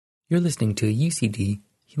You're listening to a UCD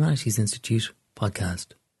Humanities Institute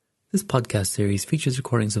podcast. This podcast series features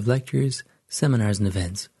recordings of lectures, seminars and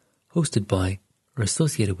events hosted by or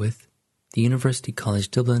associated with the University College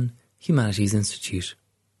Dublin Humanities Institute.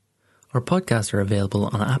 Our podcasts are available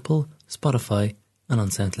on Apple, Spotify and on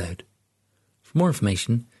SoundCloud. For more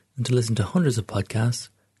information and to listen to hundreds of podcasts,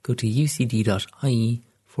 go to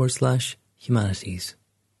ucd.ie/humanities.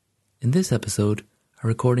 In this episode, a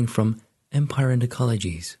recording from Empire and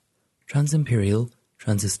Ecologies, Transimperial,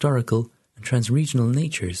 Transhistorical and Transregional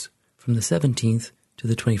Natures from the 17th to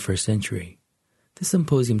the 21st century. This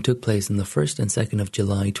symposium took place on the 1st and 2nd of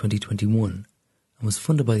July 2021 and was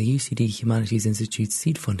funded by the UCD Humanities Institute's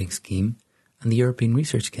seed funding scheme and the European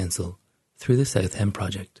Research Council through the South Hem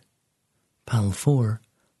project. Panel 4,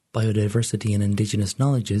 Biodiversity and Indigenous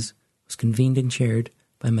Knowledges, was convened and chaired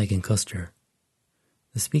by Megan Custer.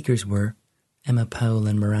 The speakers were Emma Powell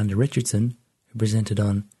and Miranda Richardson, who presented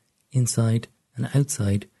on Inside and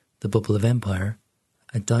Outside the Bubble of Empire,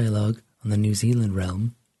 a dialogue on the New Zealand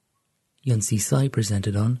realm. Yunsi Sai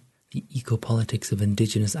presented on The Ecopolitics of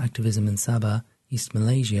Indigenous Activism in Sabah, East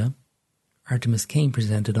Malaysia. Artemis Kane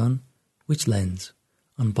presented on Which Lens?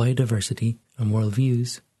 On Biodiversity and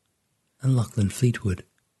Worldviews. And Lachlan Fleetwood,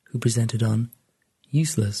 who presented on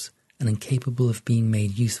Useless and Incapable of Being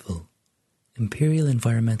Made Useful, Imperial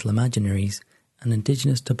Environmental Imaginaries and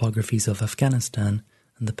Indigenous Topographies of Afghanistan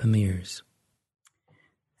and the Pamirs.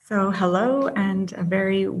 So hello and a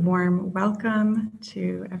very warm welcome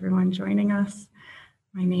to everyone joining us.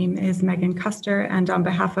 My name is Megan Custer, and on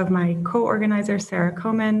behalf of my co-organizer Sarah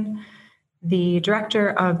Coman, the director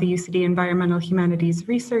of the UCD Environmental Humanities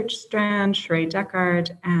Research Strand, Sheree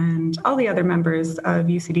Deckard, and all the other members of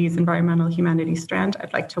UCD's Environmental Humanities Strand,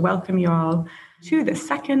 I'd like to welcome you all to the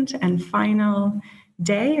second and final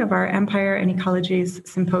day of our Empire and Ecologies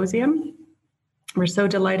Symposium. We're so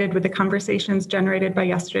delighted with the conversations generated by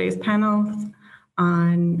yesterday's panels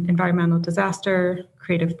on environmental disaster,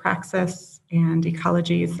 creative praxis, and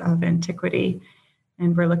ecologies of antiquity.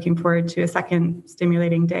 And we're looking forward to a second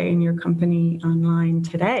stimulating day in your company online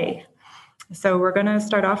today. So we're going to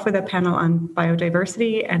start off with a panel on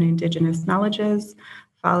biodiversity and indigenous knowledges,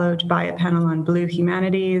 followed by a panel on blue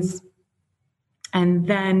humanities. And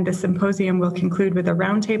then the symposium will conclude with a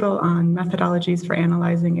roundtable on methodologies for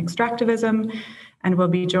analyzing extractivism, and we'll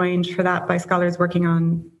be joined for that by scholars working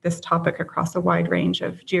on this topic across a wide range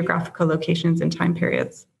of geographical locations and time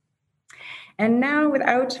periods. And now,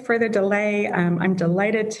 without further delay, I'm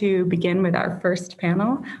delighted to begin with our first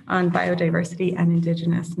panel on biodiversity and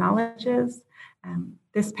Indigenous knowledges.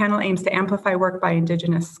 This panel aims to amplify work by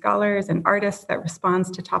Indigenous scholars and artists that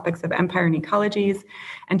responds to topics of empire and ecologies,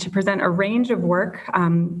 and to present a range of work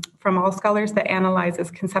from all scholars that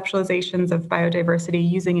analyzes conceptualizations of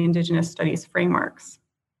biodiversity using Indigenous studies frameworks.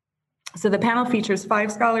 So the panel features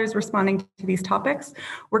 5 scholars responding to these topics,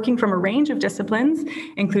 working from a range of disciplines,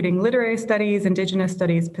 including literary studies, Indigenous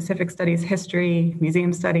studies, Pacific studies, history,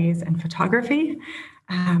 museum studies, and photography,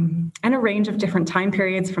 and a range of different time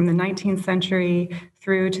periods from the 19th century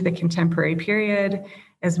through to the contemporary period,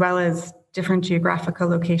 as well as different geographical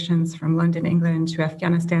locations from London, England to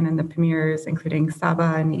Afghanistan and the Pamirs, including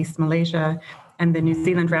Sabah and East Malaysia, and the New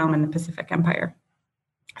Zealand realm and the Pacific Empire.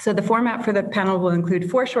 So the format for the panel will include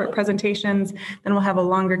 4 short presentations, then we'll have a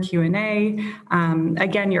longer Q&A.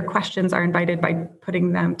 Again, your questions are invited by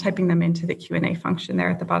typing them into the Q&A function there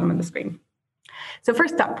at the bottom of the screen. So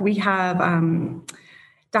first up, we have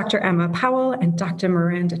Dr. Emma Powell and Dr.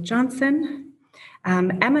 Miranda Johnson.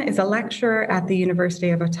 Emma is a lecturer at the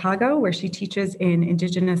University of Otago, where she teaches in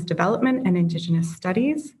Indigenous development and Indigenous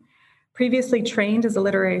studies. Previously trained as a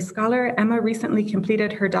literary scholar, Emma recently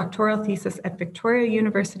completed her doctoral thesis at Victoria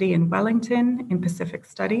University in Wellington in Pacific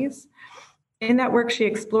Studies. In that work, she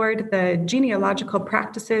explored the genealogical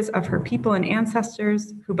practices of her people and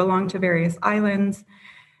ancestors who belong to various islands,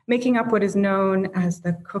 making up what is known as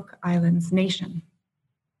the Cook Islands Nation.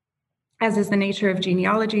 As is the nature of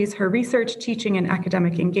genealogies, her research, teaching, and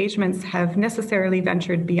academic engagements have necessarily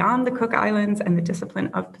ventured beyond the Cook Islands and the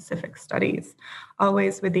discipline of Pacific Studies,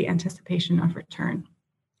 always with the anticipation of return.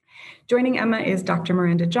 Joining Emma is Dr.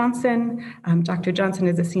 Miranda Johnson. Dr. Johnson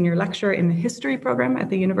is a senior lecturer in the history program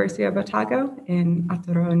at the University of Otago in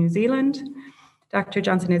Aotearoa, New Zealand. Dr.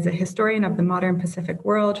 Johnson is a historian of the modern Pacific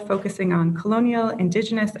world, focusing on colonial,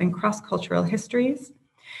 Indigenous, and cross-cultural histories.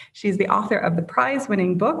 She's the author of the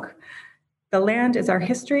prize-winning book, The Land is Our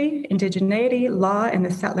History, Indigeneity, Law, and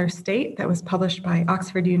the Settler State, that was published by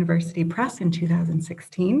Oxford University Press in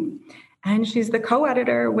 2016. And she's the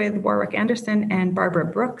co-editor with Warwick Anderson and Barbara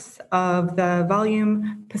Brooks of the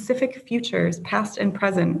volume Pacific Futures, Past and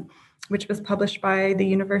Present, which was published by the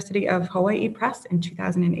University of Hawaii Press in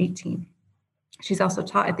 2018. She's also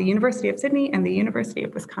taught at the University of Sydney and the University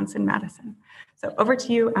of Wisconsin-Madison. So over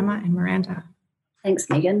to you, Emma and Miranda. Thanks,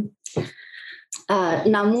 Megan.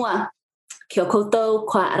 Nā mua, kia koutou,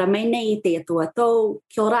 kua aramei nei te atua tau,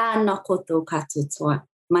 kia ora nā koutou katoa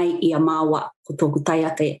mai ia māua ko tōku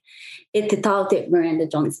taiake. E te tau te Miranda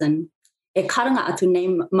Johnson. E karanga atu nei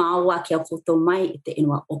māua kia koutou mai i te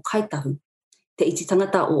inua o Kaitahu, te iti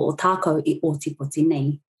tangata o Otākau i Ōtipoti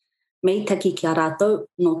nei. Mei taki kia rātou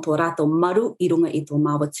no tō rātou maru i runga i tō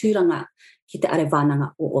māua tūranga ki te are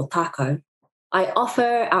wānanga o Otākau. I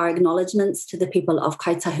offer our acknowledgements to the people of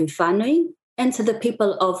Kaitahu Whānui and to the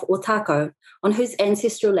people of Otākau, on whose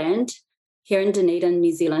ancestral land, here in Dunedin,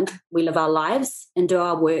 New Zealand, we live our lives and do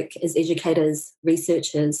our work as educators,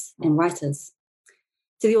 researchers, and writers.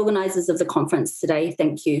 To the organisers of the conference today,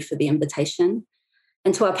 thank you for the invitation.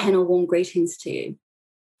 And to our panel, warm greetings to you.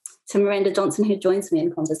 To Miranda Johnson, who joins me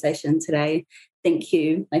in conversation today, thank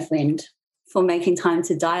you, my friend, for making time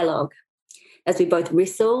to dialogue as we both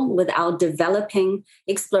wrestle with our developing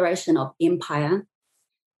exploration of empire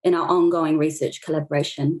in our ongoing research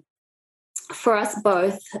collaboration. For us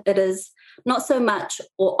both, it is not so much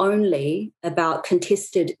or only about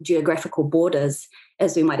contested geographical borders,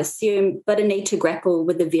 as we might assume, but a need to grapple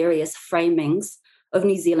with the various framings of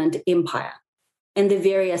New Zealand empire and the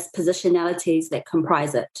various positionalities that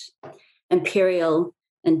comprise it: imperial,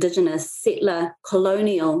 indigenous, settler,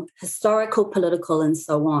 colonial, historical, political, and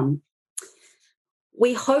so on.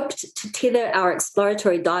 We hoped to tether our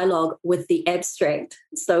exploratory dialogue with the abstract,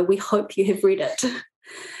 so we hope you have read it.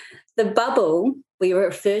 The bubble we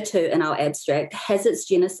refer to in our abstract has its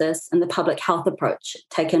genesis in the public health approach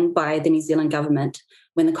taken by the New Zealand government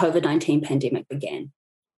when the COVID-19 pandemic began.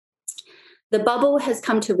 The bubble has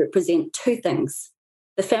come to represent two things: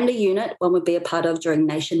 the family unit one would be a part of during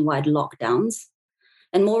nationwide lockdowns,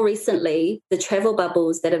 and more recently, the travel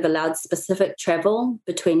bubbles that have allowed specific travel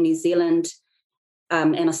between New Zealand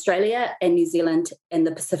and Australia, and New Zealand and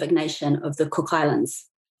the Pacific nation of the Cook Islands.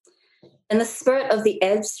 In the spirit of the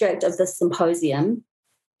abstract of this symposium,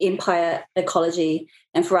 empire, ecology,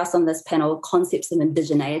 and for us on this panel, concepts of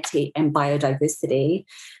indigeneity and biodiversity,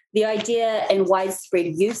 the idea and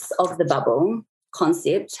widespread use of the bubble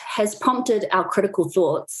concept has prompted our critical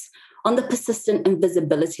thoughts on the persistent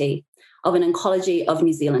invisibility of an ecology of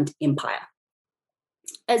New Zealand empire.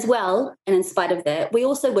 As well, and in spite of that, we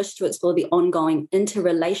also wish to explore the ongoing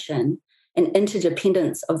interrelation and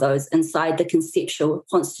interdependence of those inside the conceptual,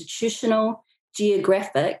 constitutional,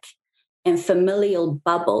 geographic, and familial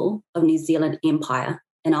bubble of New Zealand empire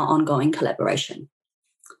in our ongoing collaboration.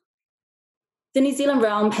 The New Zealand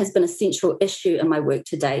realm has been a central issue in my work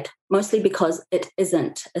to date, mostly because it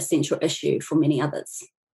isn't a central issue for many others.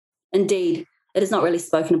 Indeed, it is not really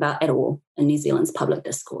spoken about at all in New Zealand's public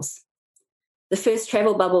discourse. The first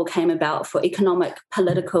travel bubble came about for economic,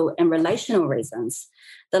 political, and relational reasons,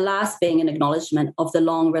 the last being an acknowledgement of the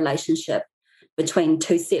long relationship between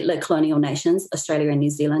two settler colonial nations, Australia and New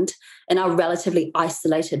Zealand, in our relatively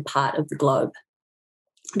isolated part of the globe.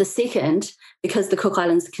 The second, because the Cook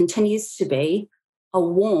Islands continues to be a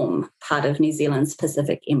warm part of New Zealand's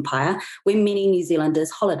Pacific empire, where many New Zealanders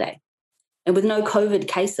holiday, and with no COVID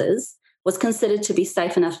cases, was considered to be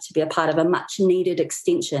safe enough to be a part of a much-needed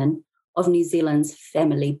extension of New Zealand's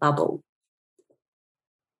family bubble.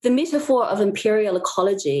 The metaphor of imperial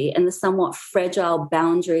ecology and the somewhat fragile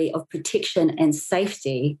boundary of protection and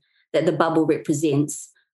safety that the bubble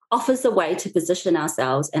represents offers a way to position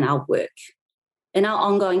ourselves and our work. In our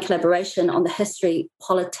ongoing collaboration on the history,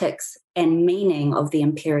 politics, and meaning of the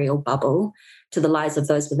imperial bubble to the lives of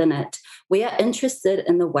those within it, we are interested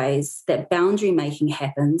in the ways that boundary making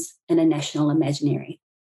happens in a national imaginary.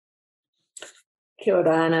 Kia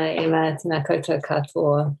ora ana, Emma, tēnā koutou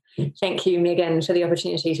katoa. Thank you, Megan, for the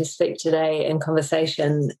opportunity to speak today in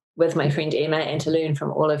conversation with my friend Emma and to learn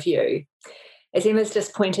from all of you. As Emma's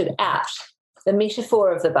just pointed out, the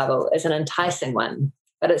metaphor of the bubble is an enticing one,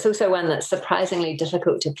 but it's also one that's surprisingly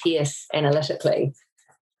difficult to pierce analytically.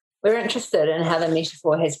 We're interested in how the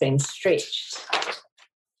metaphor has been stretched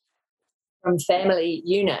from family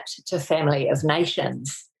unit to family of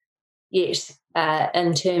nations, yet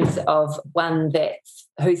in terms of one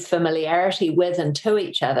whose familiarity with and to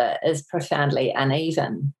each other is profoundly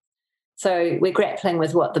uneven. So we're grappling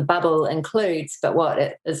with what the bubble includes, but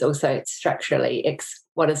what is also structurally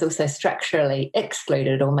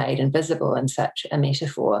excluded or made invisible in such a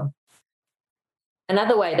metaphor.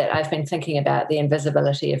 Another way that I've been thinking about the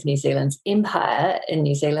invisibility of New Zealand's empire in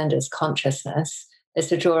New Zealanders' consciousness is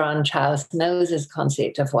to draw on Charles Mills's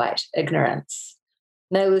concept of white ignorance.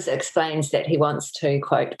 Mills explains that he wants to,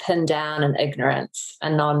 quote, pin down an ignorance, a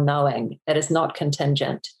non-knowing that is not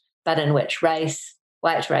contingent, but in which race,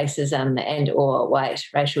 white racism and or white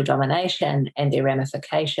racial domination and their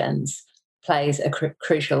ramifications plays a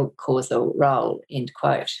crucial causal role, end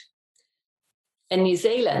quote. In New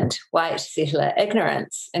Zealand, white settler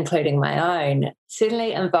ignorance, including my own,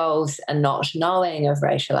 certainly involves a not knowing of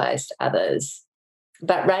racialised others.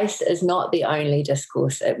 But race is not the only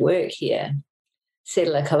discourse at work here.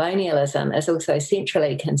 Settler colonialism is also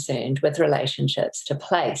centrally concerned with relationships to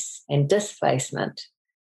place and displacement.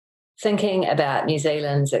 Thinking about New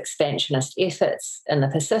Zealand's expansionist efforts in the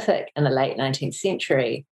Pacific in the late 19th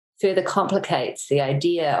century further complicates the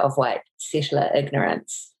idea of white settler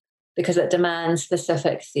ignorance because it demands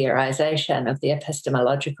specific theorisation of the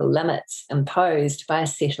epistemological limits imposed by a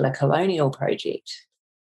settler colonial project.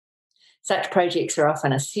 Such projects are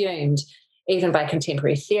often assumed, even by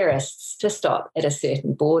contemporary theorists, to stop at a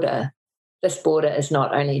certain border. This border is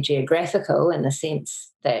not only geographical in the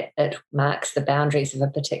sense that it marks the boundaries of a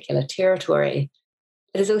particular territory,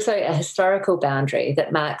 it is also a historical boundary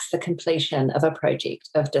that marks the completion of a project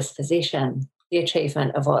of dispossession, the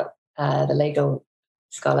achievement of what the legal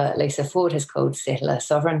scholar Lisa Ford has called settler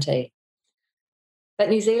sovereignty. But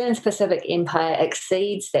New Zealand's Pacific Empire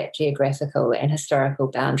exceeds that geographical and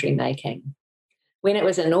historical boundary making. When it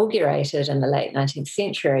was inaugurated in the late 19th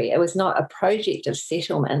century, it was not a project of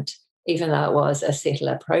settlement, even though it was a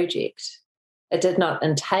settler project. It did not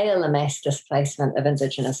entail a mass displacement of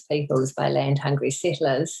Indigenous peoples by land-hungry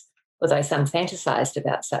settlers, although some fantasised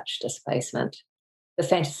about such displacement. The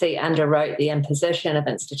fantasy underwrote the imposition of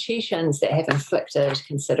institutions that have inflicted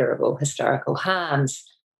considerable historical harms,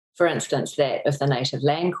 for instance, that of the Native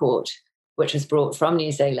Land Court, which was brought from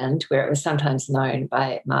New Zealand, where it was sometimes known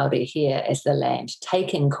by Māori here as the Land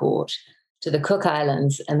Taking Court, to the Cook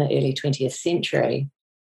Islands in the early 20th century,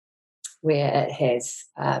 where it has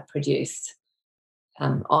produced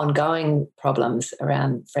ongoing problems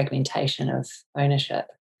around fragmentation of ownership.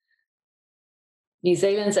 New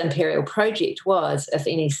Zealand's imperial project was, if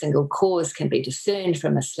any single cause can be discerned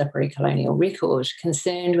from a slippery colonial record,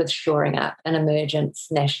 concerned with shoring up an emergent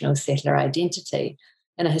national settler identity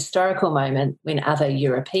in a historical moment when other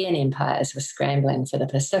European empires were scrambling for the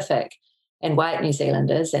Pacific and white New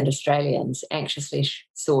Zealanders and Australians anxiously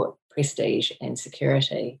sought prestige and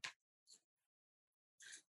security.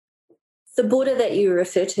 The border that you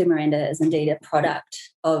refer to, Miranda, is indeed a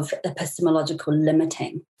product of epistemological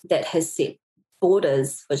limiting that has set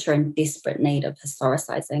borders which are in desperate need of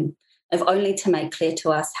historicising, if only to make clear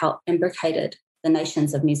to us how imbricated the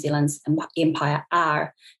nations of New Zealand's empire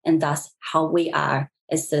are, and thus how we are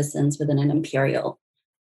as citizens within an imperial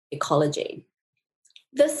ecology.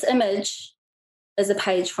 This image is a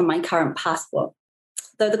page from my current passport.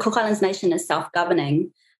 Though the Cook Islands nation is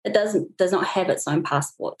self-governing, it does not have its own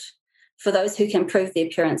passport. For those who can prove their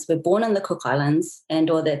parents were born in the Cook Islands and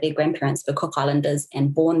or that their grandparents were Cook Islanders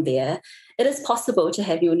and born there, it is possible to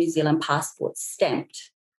have your New Zealand passport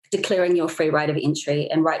stamped, declaring your free right of entry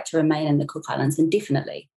and right to remain in the Cook Islands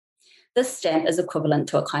indefinitely. This stamp is equivalent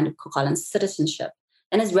to a kind of Cook Islands citizenship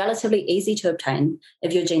and is relatively easy to obtain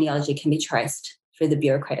if your genealogy can be traced through the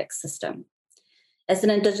bureaucratic system. As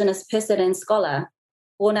an Indigenous person and scholar,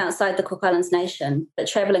 born outside the Cook Islands nation, but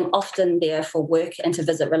travelling often there for work and to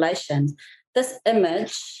visit relations, this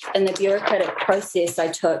image and the bureaucratic process I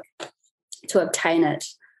took to obtain it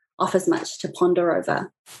offers much to ponder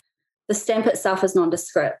over. The stamp itself is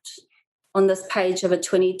nondescript. On this page of a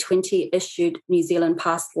 2020 issued New Zealand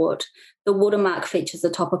passport, the watermark features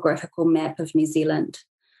a topographical map of New Zealand.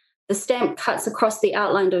 The stamp cuts across the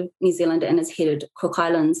outline of New Zealand and is headed Cook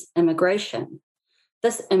Islands Immigration.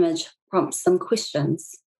 This image prompts some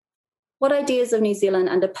questions. What ideas of New Zealand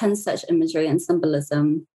underpin such imagery and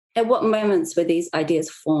symbolism? At what moments were these ideas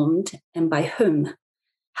formed and by whom?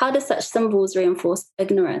 How do such symbols reinforce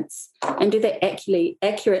ignorance? And do they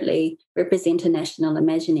accurately represent a national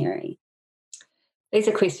imaginary? These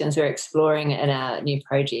are questions we're exploring in our new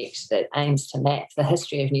project that aims to map the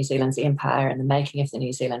history of New Zealand's empire and the making of the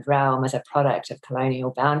New Zealand realm as a product of colonial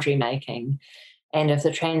boundary making and of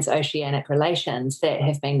the transoceanic relations that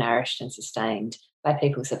have been nourished and sustained by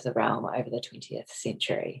peoples of the realm over the 20th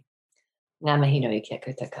century. Ngā mihi nui kia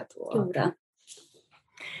koutou katoa. Kia ora.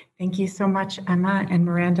 Thank you so much, Emma and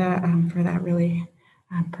Miranda, for that really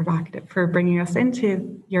provocative, for bringing us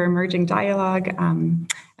into your emerging dialogue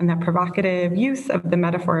and that provocative use of the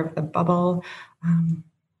metaphor of the bubble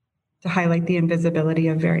to highlight the invisibility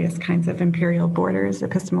of various kinds of imperial borders,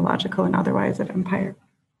 epistemological and otherwise, of empire.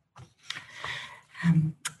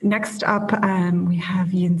 Next up, we have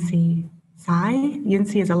Yinsi Tsai.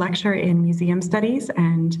 Yunsi is a lecturer in museum studies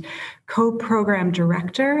and co-program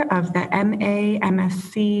director of the MA,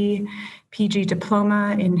 MSc, PG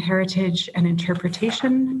Diploma in Heritage and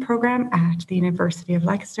Interpretation program at the University of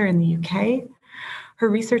Leicester in the UK. Her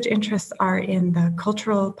research interests are in the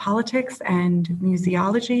cultural politics and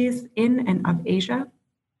museologies in and of Asia.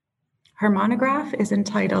 Her monograph is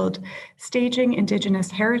entitled Staging Indigenous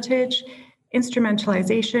Heritage,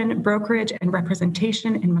 Instrumentalization, Brokerage, and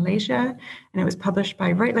Representation in Malaysia, and it was published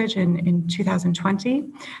by Routledge in 2020.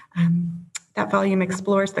 That volume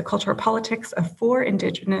explores the cultural politics of 4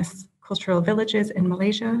 Indigenous cultural villages in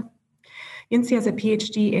Malaysia. Yunsi has a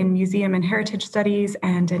PhD in Museum and Heritage Studies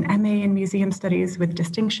and an MA in Museum Studies with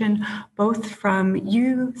distinction, both from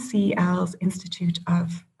UCL's Institute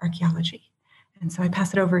of Archaeology. And so I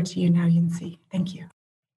pass it over to you now, Yunsi. Thank you.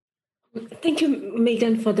 Thank you,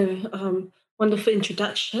 Megan, for the wonderful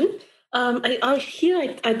introduction.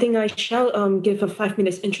 I think I shall give a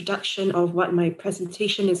 5-minute introduction of what my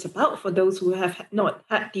presentation is about for those who have not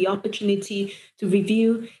had the opportunity to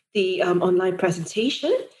review the online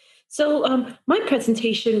presentation. So my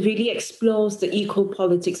presentation really explores the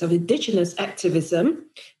eco-politics of Indigenous activism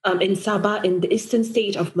in Sabah in the eastern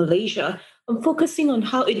state of Malaysia. I'm focusing on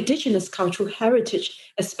how Indigenous cultural heritage,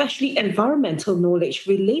 especially environmental knowledge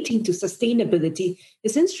relating to sustainability,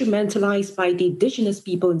 is instrumentalized by the Indigenous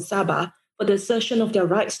people in Sabah for the assertion of their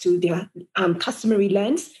rights to their customary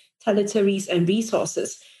lands, territories, and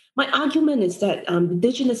resources. My argument is that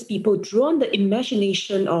Indigenous people draw on the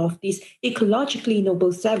imagination of these ecologically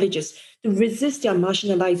noble savages to resist their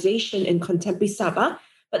marginalization in contemporary Sabah,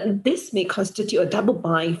 but this may constitute a double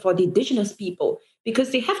bind for the Indigenous people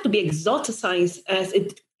because they have to be exoticized as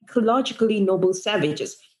ecologically noble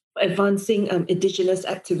savages for advancing Indigenous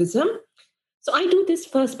activism. So I do this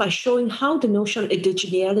first by showing how the notion of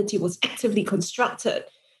indigeneity was actively constructed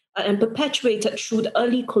and perpetuated through the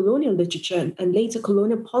early colonial literature and later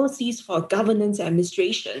colonial policies for governance and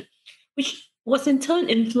administration, which was in turn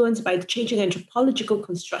influenced by the changing anthropological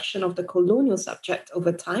construction of the colonial subject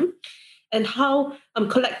over time, and how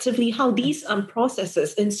collectively how these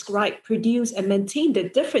processes inscribe, produce, and maintain the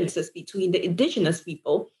differences between the Indigenous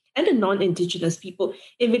people and the non-Indigenous people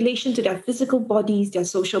in relation to their physical bodies, their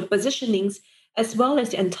social positionings, as well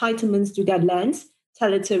as the entitlements to their lands,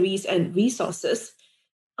 territories, and resources.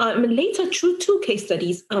 Later, through 2 case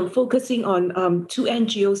studies focusing on 2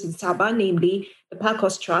 NGOs in Sabah, namely the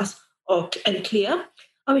Pakos Trust and CLEAR,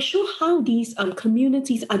 I will show how these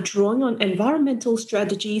communities are drawing on environmental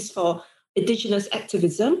strategies for Indigenous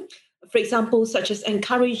activism, for example, such as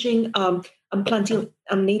encouraging planting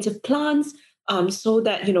native plants, so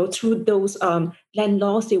that, through those land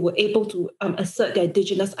laws, they were able to assert their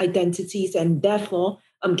Indigenous identities and therefore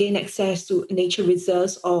gain access to nature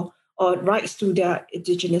reserves or rights to their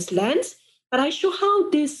Indigenous lands. But I show how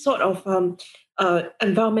this sort of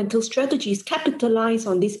environmental strategies capitalize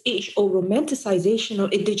on this age-old romanticization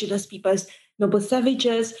of Indigenous people as noble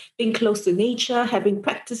savages, being close to nature, having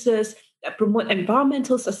practices that promote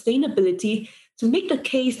environmental sustainability to make the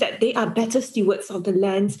case that they are better stewards of the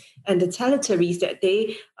lands and the territories that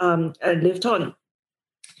they lived on.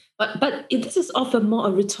 But this is often more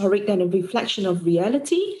a rhetoric than a reflection of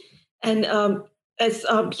reality. And as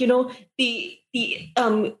the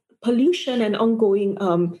pollution and ongoing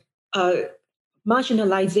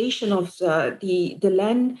marginalization of the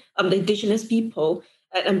land, the Indigenous people,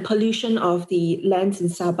 and pollution of the lands in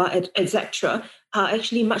Sabah, etc., are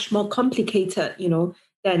actually much more complicated,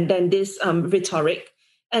 than this rhetoric.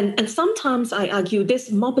 And sometimes I argue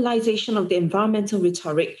this mobilization of the environmental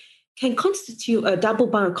rhetoric can constitute a double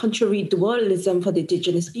bind, contrary dualism for the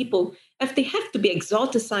Indigenous people, if they have to be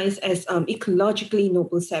exoticized as ecologically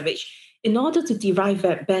noble savage in order to derive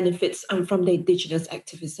benefits from the Indigenous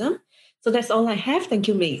activism. So that's all I have. Thank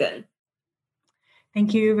you, Megan.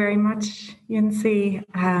 Thank you very much, Yunsi.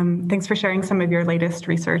 Thanks for sharing some of your latest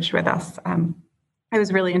research with us. I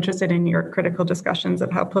was really interested in your critical discussions of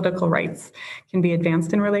how political rights can be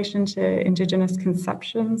advanced in relation to Indigenous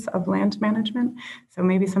conceptions of land management. So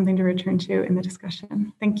maybe something to return to in the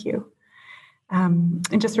discussion. Thank you.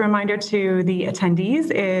 And just a reminder to the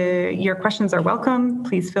attendees, your questions are welcome.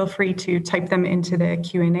 Please feel free to type them into the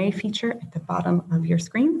Q&A feature at the bottom of your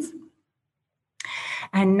screens.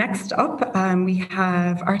 And next up, we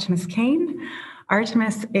have Artemis Kane.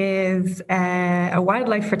 Artemis is a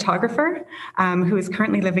wildlife photographer who is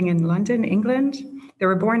currently living in London, England. They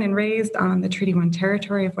were born and raised on the Treaty 1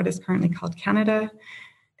 territory of what is currently called Canada.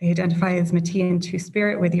 They identify as Métis and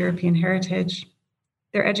Two-Spirit with European heritage.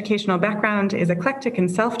 Their educational background is eclectic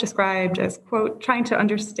and self-described as, quote, trying to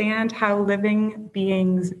understand how living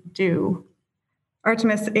beings do.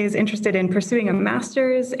 Artemis is interested in pursuing a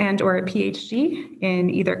master's and or a PhD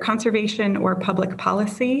in either conservation or public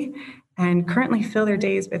policy, and currently fill their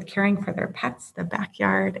days with caring for their pets, the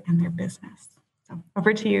backyard, and their business. So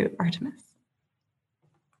over to you, Artemis.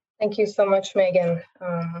 Thank you so much, Megan.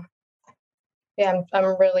 I'm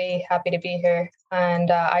really happy to be here.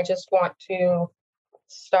 And I just want to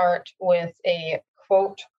start with a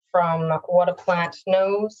quote from What a Plant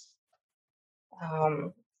Knows.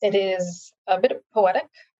 It is a bit poetic,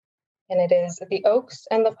 and it is, "The oaks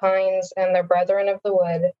and the pines and their brethren of the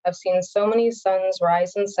wood have seen so many suns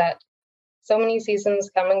rise and set, so many seasons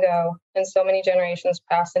come and go, and so many generations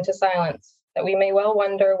pass into silence, that we may well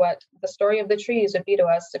wonder what the story of the trees would be to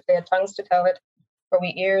us if they had tongues to tell it, or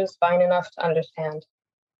we ears fine enough to understand."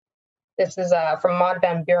 This is from Maud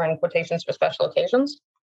Van Buren, Quotations for Special Occasions.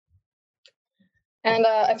 And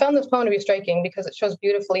I found this poem to be striking because it shows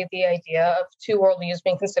beautifully the idea of two worldviews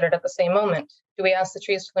being considered at the same moment. Do we ask the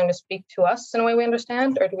trees to learn to speak to us in a way we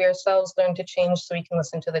understand, or do we ourselves learn to change so we can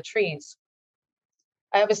listen to the trees?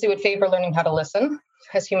 I obviously would favor learning how to listen.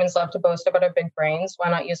 As humans love to boast about our big brains,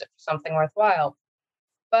 why not use it for something worthwhile?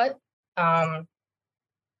 But going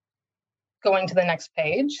to the next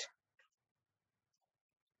page,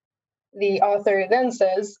 the author then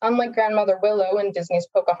says, "Unlike Grandmother Willow in Disney's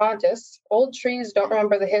Pocahontas, old trees don't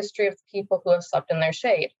remember the history of the people who have slept in their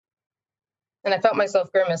shade." And I felt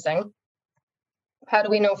myself grimacing. How do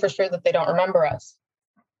we know for sure that they don't remember us?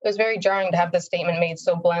 It was very jarring to have this statement made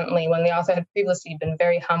so bluntly when the author had previously been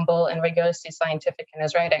very humble and rigorously scientific in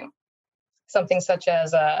his writing. Something such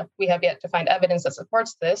as, "We have yet to find evidence that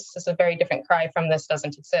supports this," is a very different cry from "this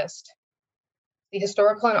doesn't exist." The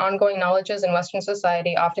historical and ongoing knowledges in Western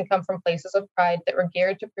society often come from places of pride that were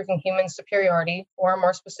geared to proving human superiority, or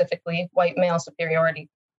more specifically, white male superiority.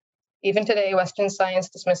 Even today, Western science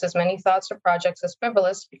dismisses many thoughts or projects as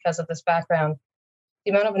frivolous because of this background.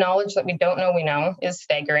 The amount of knowledge that we don't know we know is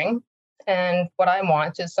staggering, and what I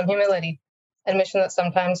want is some humility, admission that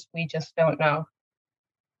sometimes we just don't know.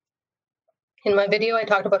 In my video, I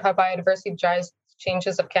talked about how biodiversity drives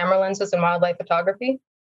changes of camera lenses in wildlife photography.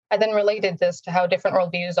 I then related this to how different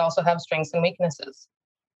worldviews also have strengths and weaknesses.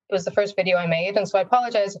 It was the first video I made, and so I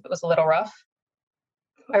apologize if it was a little rough.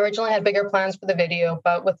 I originally had bigger plans for the video,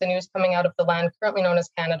 but with the news coming out of the land currently known as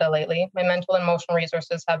Canada lately, my mental and emotional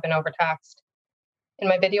resources have been overtaxed. In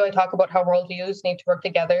my video, I talk about how worldviews need to work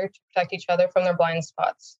together to protect each other from their blind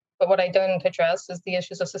spots. But what I didn't address is the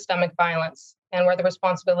issues of systemic violence and where the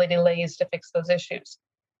responsibility lays to fix those issues.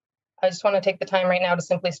 I just want to take the time right now to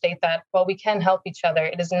simply state that while we can help each other,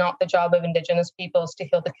 it is not the job of Indigenous peoples to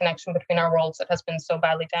heal the connection between our worlds that has been so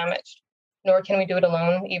badly damaged. Nor can we do it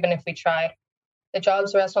alone, even if we tried. The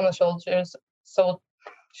jobs rest on the shoulders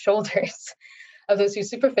of those who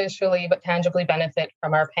superficially but tangibly benefit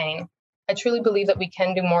from our pain. I truly believe that we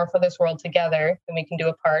can do more for this world together than we can do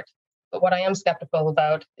apart. But what I am skeptical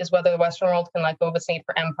about is whether the Western world can let go of its need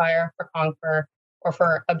for empire, for conquer, or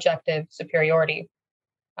for objective superiority.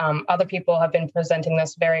 Other people have been presenting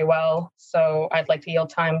this very well, so I'd like to yield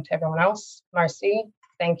time to everyone else. Marcy,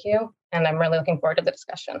 thank you, and I'm really looking forward to the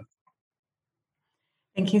discussion.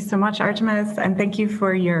 Thank you so much, Artemis, and thank you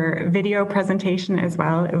for your video presentation as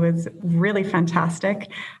well. It was really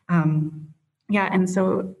fantastic. And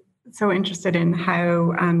so interested in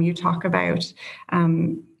how you talk about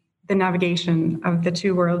the navigation of the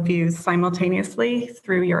two worldviews simultaneously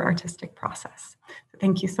through your artistic process. So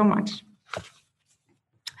thank you so much.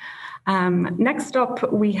 Next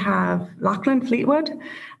up, we have Lachlan Fleetwood.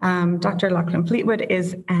 Dr. Lachlan Fleetwood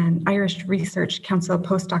is an Irish Research Council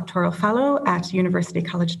postdoctoral fellow at University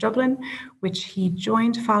College Dublin, which he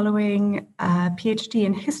joined following a PhD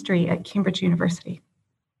in history at Cambridge University.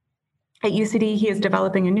 At UCD, he is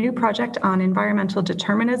developing a new project on environmental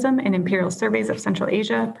determinism in imperial surveys of Central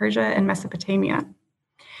Asia, Persia, and Mesopotamia.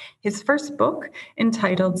 His first book,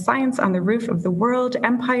 entitled Science on the Roof of the World,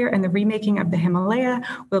 Empire and the Remaking of the Himalaya,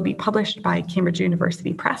 will be published by Cambridge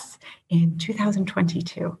University Press in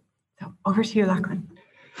 2022. So over to you, Lachlan.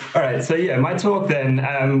 All right, so my talk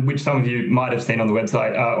then, which some of you might have seen on the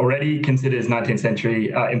website already, considers 19th century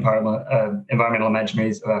environmental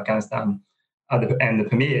imaginaries of Afghanistan and the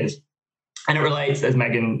Pamirs. And it relates, as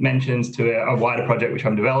Megan mentions, to a wider project which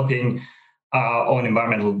I'm developing on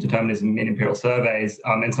environmental determinism in imperial surveys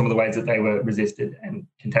and some of the ways that they were resisted and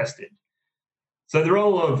contested. So the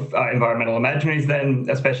role of environmental imaginaries then,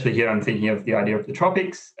 especially here I'm thinking of the idea of the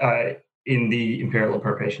tropics in the imperial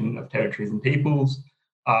appropriation of territories and peoples,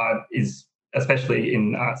 is especially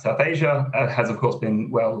in South Asia, has of course been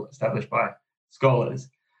well established by scholars.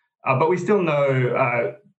 But we still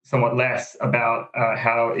know somewhat less about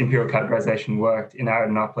how imperial categorization worked in arid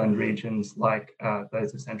and upland regions like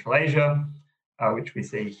those of Central Asia, which we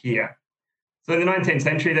see here. So in the 19th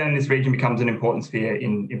century, then, this region becomes an important sphere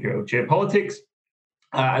in imperial geopolitics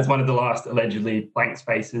as one of the last allegedly blank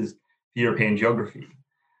spaces for European geography.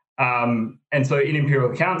 And so in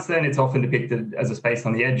imperial accounts, then, it's often depicted as a space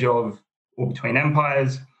on the edge of or between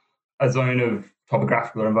empires, a zone of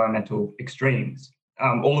topographical or environmental extremes,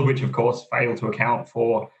 all of which, of course, fail to account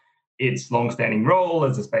for its long-standing role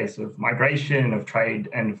as a space of migration, of trade,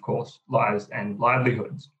 and, of course, lives and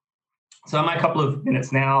livelihoods. So in my couple of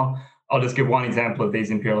minutes now, I'll just give one example of these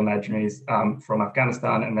imperial imaginaries from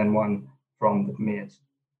Afghanistan and then one from the Pamirs.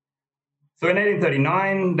 So in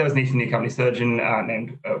 1839, there was an East India Company surgeon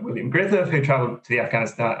named William Griffith who travelled to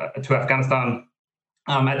Afghanistan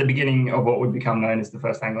at the beginning of what would become known as the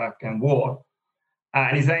First Anglo-Afghan War.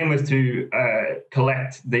 And his aim was to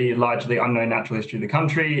collect the largely unknown natural history of the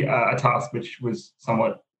country, a task which was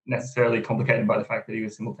somewhat necessarily complicated by the fact that he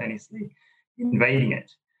was simultaneously invading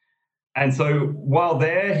it. And so while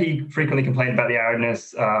there, he frequently complained about the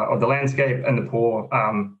aridness of the landscape and the poor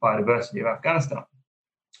biodiversity of Afghanistan,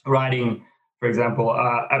 writing, for example,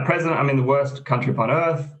 at present, I'm in the worst country upon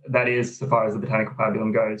earth, that is, so far as the botanical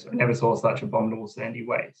pabulum goes. I never saw such abominable sandy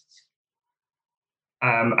wastes.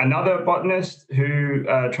 Another botanist who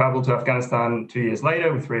travelled to Afghanistan 2 years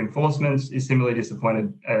later with reinforcements is similarly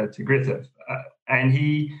disappointed to Griffith. And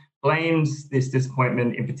he blames this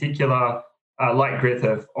disappointment in particular, like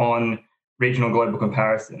Griffith, on regional global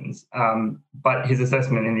comparisons. But his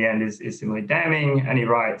assessment in the end is similarly damning, and he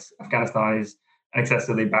writes, Afghanistan is an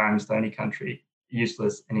excessively barren, stony country,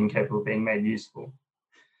 useless and incapable of being made useful.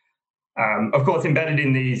 Of course, embedded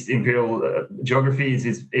in these imperial geographies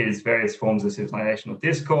is various forms of civilizational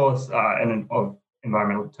discourse and of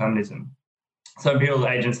environmental determinism. So imperial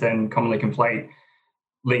agents then commonly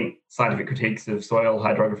link scientific critiques of soil,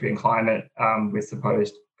 hydrography and climate with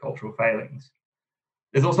supposed cultural failings.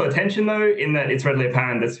 There's also a tension, though, in that it's readily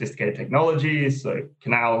apparent that sophisticated technologies, so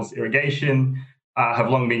canals, irrigation, have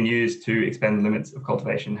long been used to expand the limits of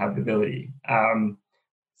cultivation habitability.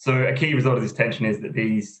 So a key result of this tension is that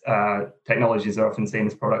these technologies are often seen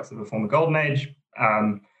as products of a former golden age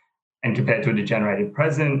and compared to a degenerated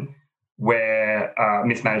present where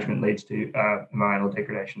mismanagement leads to environmental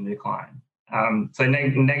degradation and decline. So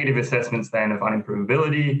negative assessments then of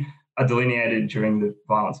unimprovability are delineated during the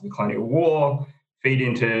violence of the colonial war, feed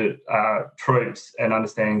into tropes and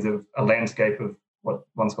understandings of a landscape of what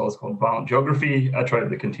one scholar called violent geography, a trope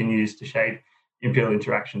that continues to shape imperial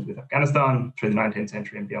interactions with Afghanistan through the 19th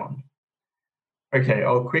century and beyond. Okay,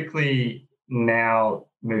 I'll quickly now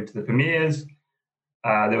move to the Pamirs.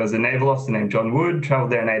 There was a naval officer named John Wood,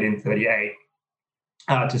 travelled there in 1838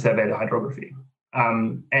 to survey the hydrography.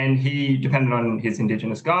 And he depended on his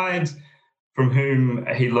indigenous guides, from whom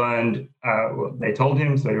he learned what they told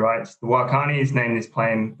him. So he writes, the Wakhanis named this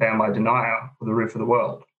plain Bayamai Denia, or the roof of the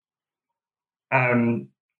world.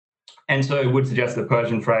 And so Wood suggests the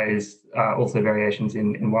Persian phrase, also variations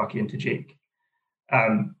in Waki and Tajik.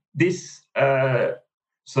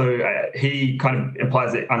 He kind of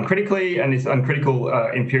implies it uncritically, and this uncritical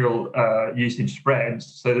imperial usage spreads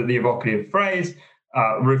so that the evocative phrase,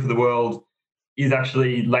 roof of the world, is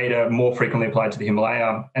actually later more frequently applied to the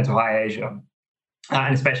Himalaya and to High Asia,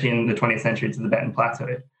 and especially in the 20th century to the Tibetan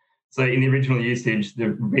Plateau. So in the original usage,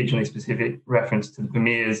 the regionally specific reference to the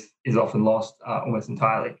Pamirs is often lost almost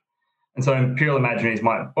entirely. And so imperial imaginaries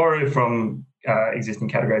might borrow from existing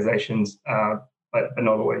categorizations, but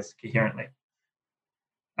not always coherently.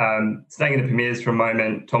 Staying in the Pamirs for a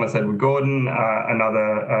moment, Thomas Edward Gordon,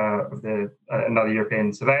 another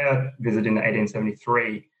European surveyor, visited in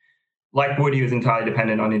 1873. Like Wood, he was entirely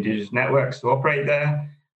dependent on indigenous networks to operate there,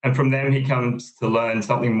 and from them he comes to learn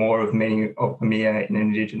something more of the meaning of Pamir in an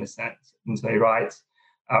indigenous sense. And so he writes,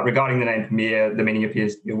 regarding the name Pamir, the meaning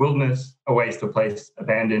appears to be a wilderness, a waste or place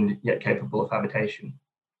abandoned yet capable of habitation.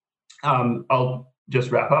 I'll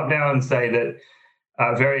just wrap up now and say that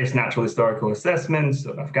various natural historical assessments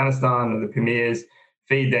of Afghanistan or the Pamirs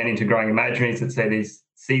feed then into growing imaginaries that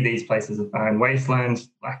see these places as barren wastelands,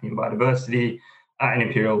 lacking in biodiversity, and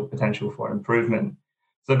imperial potential for improvement.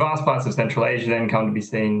 So vast parts of Central Asia then come to be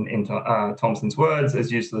seen in Thompson's words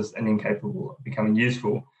as useless and incapable of becoming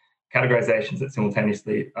useful, categorizations that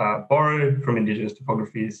simultaneously borrow from indigenous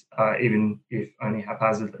topographies, even if only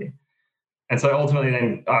haphazardly. And so ultimately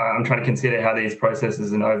then I'm trying to consider how these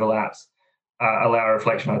processes and overlaps allow a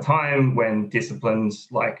reflection on a time when disciplines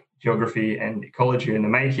like geography and ecology are in the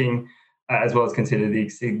making, as well as consider the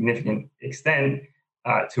significant extent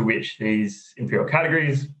to which these imperial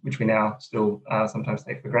categories, which we now still sometimes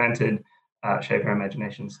take for granted, shape our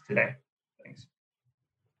imaginations today. Thanks.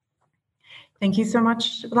 Thank you so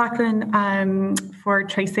much, Lachlan, for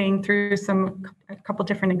tracing through a couple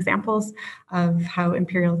different examples of how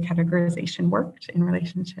imperial categorization worked in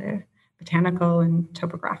relation to botanical and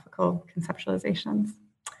topographical conceptualizations.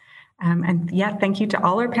 And yeah, thank you to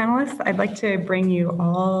all our panelists. I'd like to bring you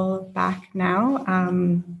all back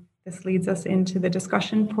now. This leads us into the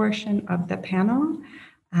discussion portion of the panel.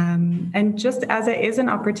 And just as it is an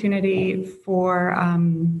opportunity for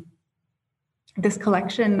this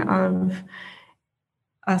collection of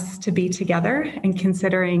us to be together and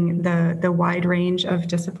considering the wide range of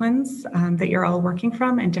disciplines that you're all working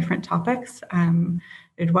from and different topics.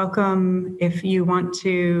 I'd welcome if you want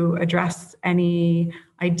to address any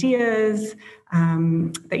ideas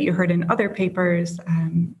that you heard in other papers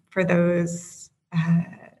for those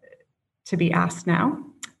to be asked now.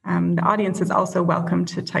 The audience is also welcome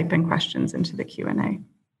to type in questions into the Q&A.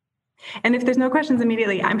 And if there's no questions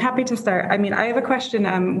immediately, I'm happy to start. I mean, I have a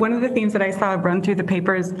question. One of the themes that I saw run through the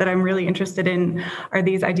papers that I'm really interested in are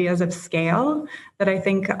these ideas of scale that I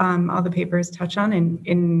think all the papers touch on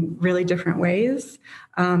in really different ways.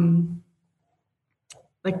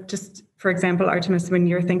 Like just, for example, Artemis, when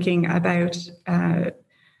you're thinking about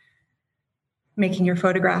making your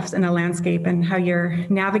photographs in a landscape and how you're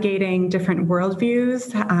navigating different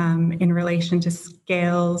worldviews in relation to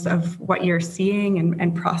scales of what you're seeing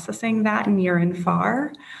and processing that near and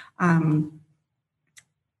far.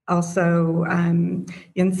 Also,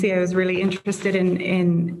 Yancy, I was really interested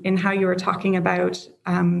in how you were talking about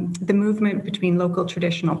the movement between local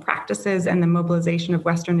traditional practices and the mobilization of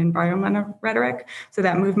Western environmental rhetoric. So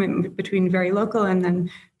that movement between very local and then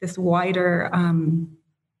this wider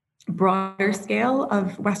broader scale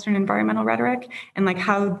of Western environmental rhetoric, and like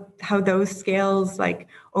how those scales like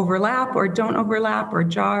overlap or don't overlap or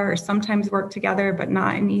jar or sometimes work together, but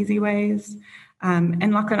not in easy ways.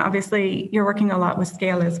 And Lachlan, obviously, you're working a lot with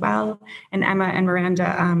scale as well. And Emma and Miranda,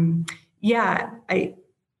 I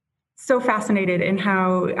so fascinated in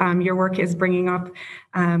how your work is bringing up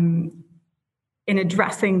in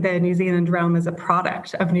addressing the New Zealand realm as a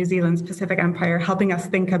product of New Zealand's Pacific Empire, helping us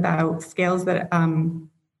think about scales that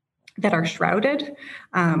are shrouded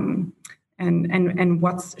and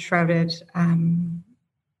what's shrouded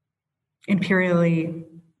imperially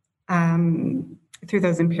through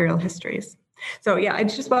those imperial histories. So yeah, I'd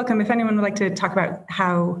just welcome if anyone would like to talk about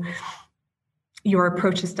how your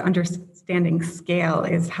approaches to understanding scale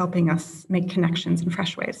is helping us make connections in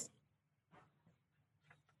fresh ways.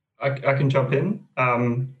 I can jump in.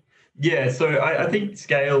 So I think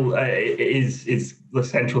scale is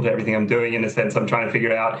central to everything I'm doing. In a sense, I'm trying to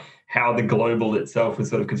figure out how the global itself was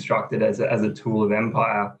sort of constructed as a tool of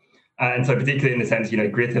empire. And so particularly in the sense,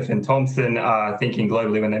 Griffith and Thompson are thinking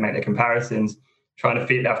globally when they make their comparisons, trying to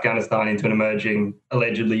fit Afghanistan into an emerging,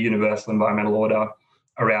 allegedly universal environmental order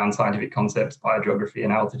around scientific concepts, biogeography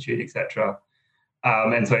and altitude, etc.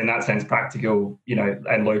 And so in that sense, practical,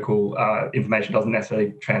 and local information doesn't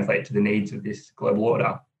necessarily translate to the needs of this global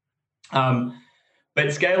order.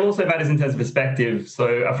 But scale also matters in terms of perspective. So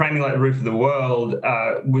a framing like the roof of the world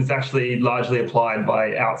was actually largely applied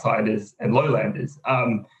by outsiders and lowlanders.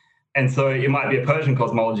 And so it might be a Persian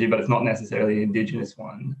cosmology, but it's not necessarily an indigenous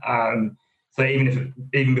one. So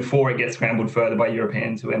even before it gets scrambled further by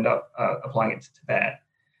Europeans who end up applying it to Tibet.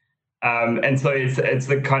 And so it's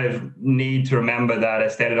the kind of need to remember that a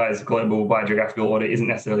standardized global biogeographical order isn't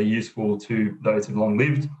necessarily useful to those who've long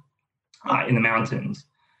lived in the mountains.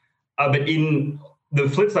 But in the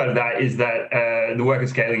flip side of that is that the work of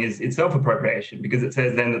scaling is self-appropriation, because it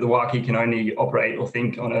says then that the Waki can only operate or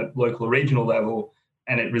think on a local or regional level,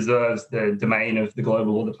 and it reserves the domain of the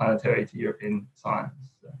global or the planetary to European science.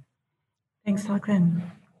 So. Thanks, Lachlan.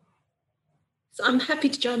 So I'm happy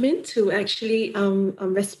to jump in to actually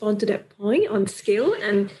respond to that point on scale.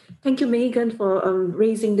 And thank you, Megan, for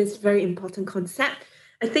raising this very important concept.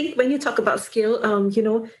 I think when you talk about scale,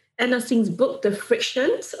 Anna Singh's book, The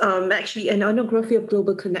Frictions, actually an ethnography of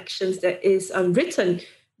global connections that is written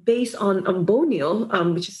based on Borneo,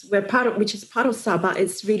 which is part of Sabah,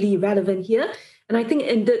 is really relevant here. And I think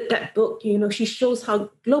in that book, she shows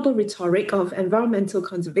how global rhetoric of environmental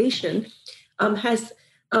conservation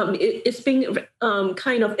it's being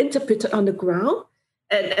kind of interpreted on the ground,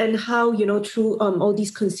 and how through all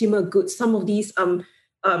these consumer goods, some of these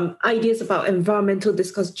ideas about environmental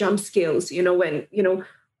discourse jump scales. And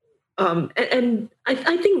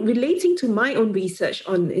I think relating to my own research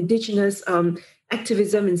on indigenous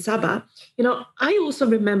activism in Sabah, I also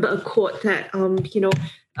remember a quote that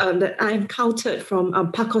that I encountered from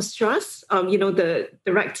Pakos Trust, the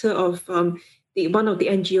director of one of the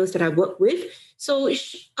NGOs that I work with. So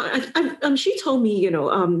she told me,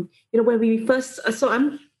 when we first, I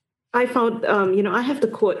found, I have the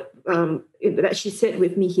quote that she said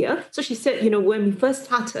with me here. So she said, when we first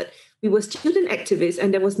started, we were student activists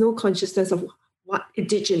and there was no consciousness of what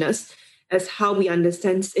Indigenous as how we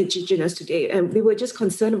understand Indigenous today. And we were just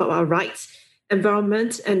concerned about our rights,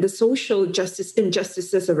 environment, and the social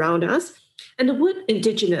injustices around us. And the word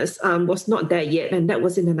Indigenous was not there yet, and that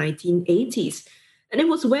was in the 1980s. And it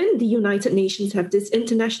was when the United Nations have this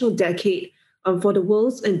international decade for the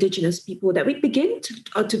world's Indigenous people that we begin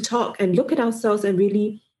to talk and look at ourselves and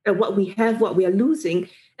really at what we have, what we are losing.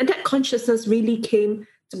 And that consciousness really came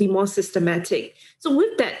to be more systematic. So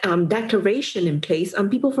with that declaration in place,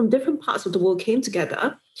 people from different parts of the world came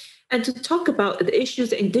together and to talk about the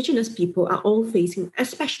issues that Indigenous people are all facing,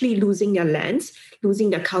 especially losing their lands,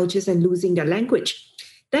 losing their cultures, and losing their language.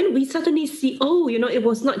 Then we suddenly see, it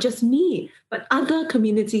was not just me, but other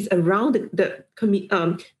communities around the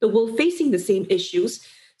world facing the same issues.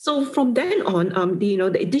 So from then on, the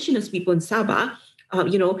Indigenous people in Sabah,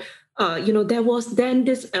 there was then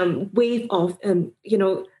this wave of,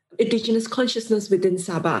 Indigenous consciousness within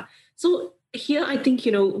Sabah. So here, I think,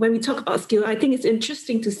 when we talk about skill, I think it's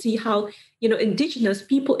interesting to see how, Indigenous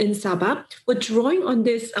people in Sabah were drawing on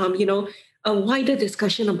this, a wider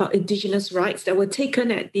discussion about Indigenous rights that were taken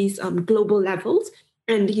at these global levels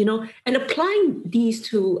and applying these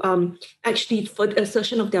to actually for the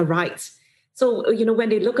assertion of their rights. So, when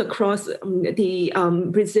they look across the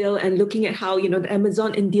Brazil and looking at how, the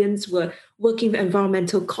Amazon Indians were working for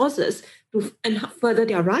environmental causes and further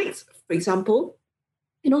their rights, for example,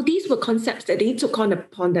 these were concepts that they took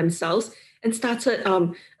upon themselves and started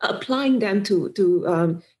applying them to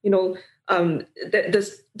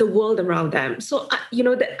the world around them. So,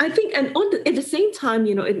 I think, and at the same time,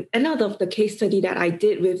 in another of the case study that I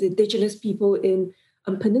did with Indigenous people in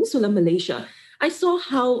Peninsular Malaysia, I saw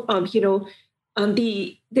how,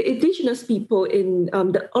 the Indigenous people in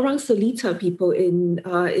the Orang Selita people in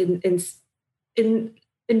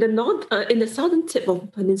the north, in the southern tip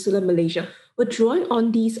of Peninsular Malaysia, were drawing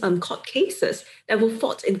on these court cases that were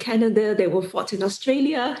fought in Canada, they were fought in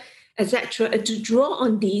Australia, etc., and to draw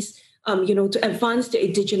on these, to advance the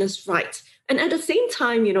Indigenous rights. And at the same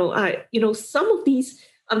time, some of these,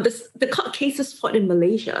 the court cases fought in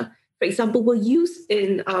Malaysia, for example, were used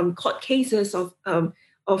in court cases of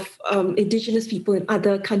Indigenous people in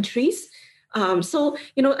other countries. So,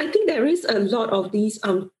 I think there is a lot of these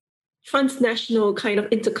transnational kind of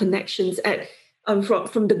interconnections at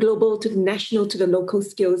from the global to the national to the local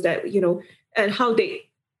skills that, and how they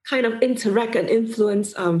kind of interact and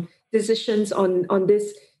influence decisions on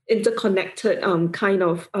this interconnected kind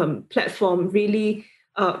of platform really,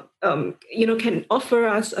 can offer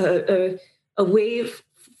us a way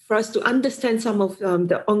for us to understand some of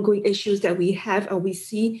the ongoing issues that we have or we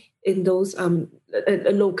see in those more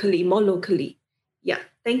locally. Yeah,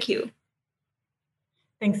 thank you.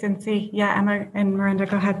 Thanks, Cincy. Yeah, Emma and Miranda,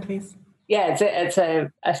 go ahead, please. Yeah,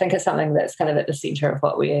 I think it's something that's kind of at the center of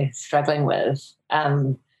what we're struggling with.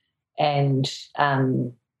 I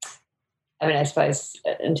suppose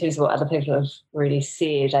in terms of what other people have already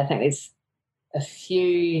said, I think there's a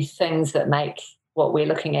few things that make what we're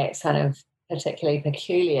looking at sort of particularly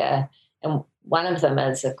peculiar. And one of them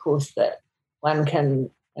is, of course, that one can,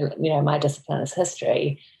 my discipline is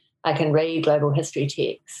history. I can read global history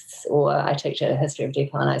texts, or I teach a history of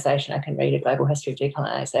decolonisation. I can read a global history of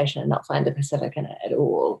decolonisation and not find the Pacific in it at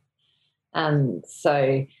all.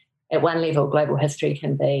 So at one level, global history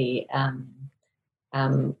can be,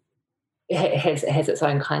 has its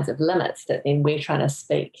own kinds of limits that then we're trying to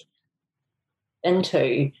speak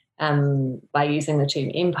into by using the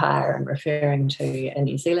term empire and referring to a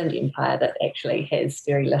New Zealand empire that actually has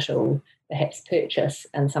very little, perhaps, purchase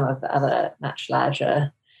in some of the other much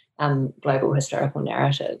larger global historical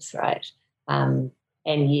narratives, right? And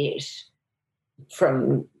yet,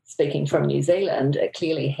 from speaking from New Zealand, it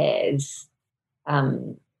clearly has.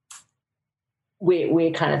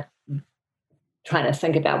 We're kind of trying to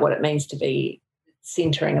think about what it means to be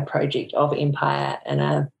centering a project of empire in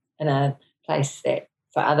a place that,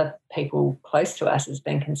 for other people close to us, has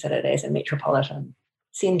been considered as a metropolitan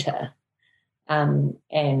centre, yet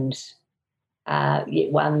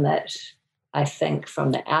one that I think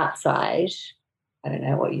from the outside, I don't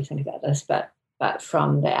know what you think about this, but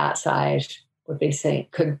from the outside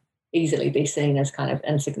could easily be seen as kind of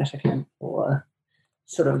insignificant or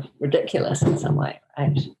sort of ridiculous in some way,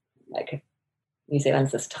 right? Like, New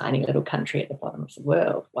Zealand's this tiny little country at the bottom of the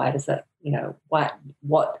world. Why does it, what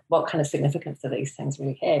kind of significance do these things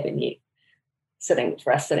really have? And yet,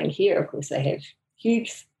 sitting here, of course, they have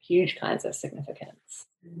huge, huge kinds of significance.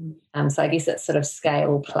 So I guess it's sort of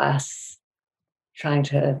scale plus trying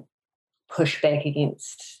to push back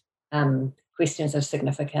against questions of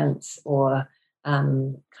significance or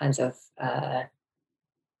kinds of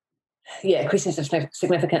questions of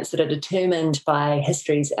significance that are determined by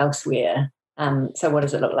histories elsewhere. So what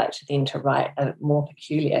does it look like to write a more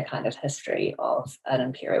peculiar kind of history of an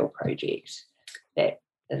imperial project that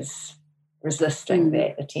is resisting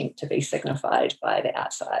that attempt to be signified by the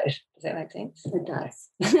outside? Does that make sense? It does.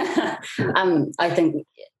 I think,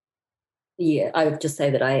 I would just say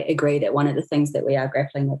that I agree that one of the things that we are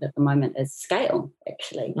grappling with at the moment is scale,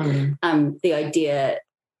 actually. The idea,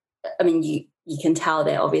 I mean, you can tell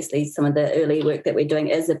that obviously some of the early work that we're doing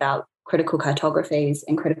is about critical cartographies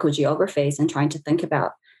and critical geographies and trying to think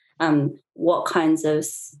about what kinds of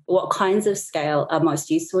scale are most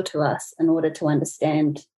useful to us in order to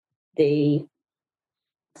understand the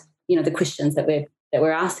questions that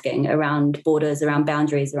we're asking around borders, around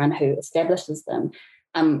boundaries, around who establishes them.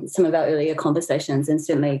 Some of our earlier conversations, and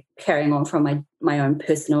certainly carrying on from my own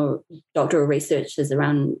personal doctoral research, is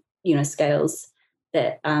around scales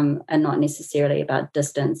that are not necessarily about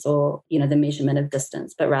distance or the measurement of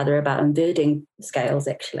distance, but rather about inverting scales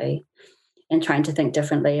actually, and trying to think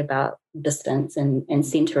differently about distance and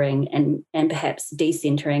centering and perhaps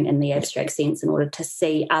decentering in the abstract sense in order to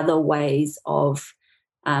see other ways of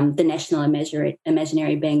the national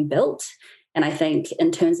imaginary being built. And I think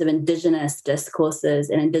in terms of Indigenous discourses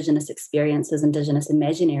and Indigenous experiences, Indigenous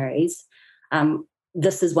imaginaries,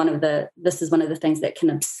 this is one of the things that can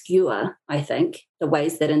obscure, I think, the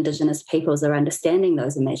ways that Indigenous peoples are understanding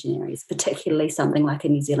those imaginaries, particularly something like a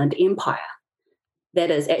New Zealand empire.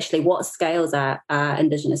 That is actually what scales are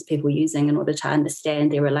Indigenous people using in order to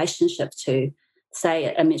understand their relationship to,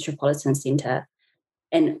 say, a metropolitan centre.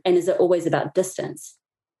 And is it always about distance?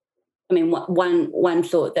 I mean, one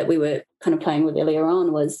thought that we were kind of playing with earlier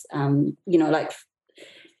on was, like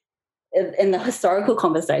in the historical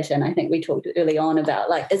conversation, I think we talked early on about,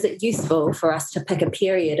 like, is it useful for us to pick a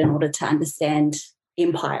period in order to understand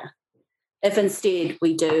empire? If instead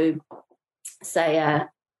we do, say,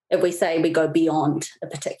 if we say we go beyond a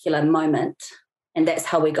particular moment, and that's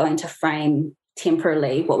how we're going to frame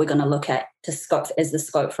temporally what we're going to look at to scope as the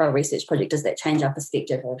scope for our research project, does that change our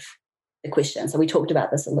perspective of the question? So we talked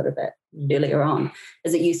about this a little bit earlier on.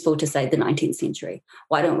 Is it useful to say the 19th century?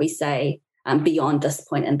 Why don't we say beyond this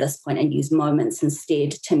point and use moments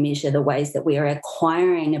instead to measure the ways that we are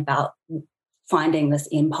acquiring about finding this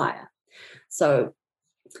empire? So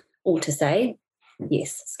all to say,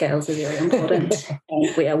 yes, scales are very important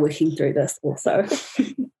and we are working through this also.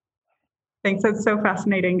 Thanks. It's so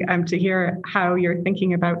fascinating to hear how your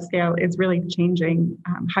thinking about scale is really changing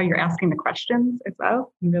how you're asking the questions as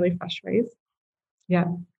well in really fresh ways. Yeah.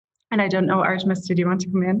 And I don't know, Artemis, did you want to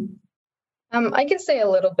come in? I can say a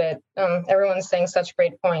little bit. Everyone's saying such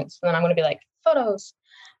great points, and then I'm going to be like, photos.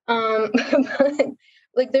 But,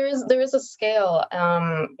 like there is a scale.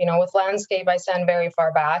 With landscape, I stand very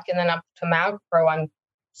far back, and then up to macro, I'm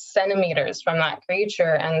centimeters from that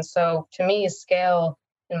creature. And so, to me, scale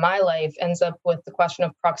in my life ends up with the question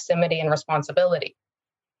of proximity and responsibility.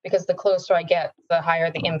 Because the closer I get, the higher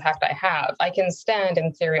the impact I have. I can stand,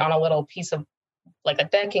 in theory, on a little piece of like a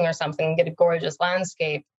decking or something and get a gorgeous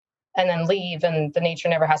landscape, and then leave, and the nature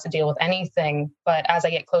never has to deal with anything. But as I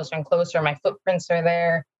get closer and closer, my footprints are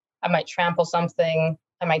there. I might trample something.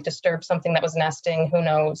 I might disturb something that was nesting. Who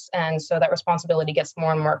knows? And so that responsibility gets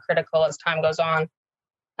more and more critical as time goes on.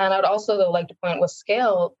 And I would also like to point with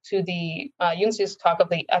scale to the Yunsi's talk of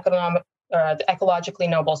the ecologically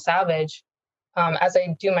noble savage. As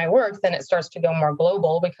I do my work, then it starts to go more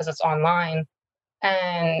global because it's online.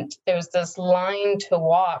 And there's this line to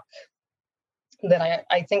walk that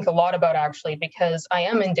I think a lot about, actually, because I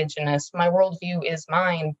am Indigenous. My worldview is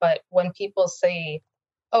mine. But when people say,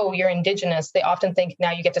 oh, you're Indigenous, they often think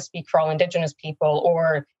now you get to speak for all Indigenous people,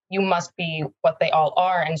 or you must be what they all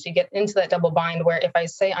are. And so you get into that double bind where if I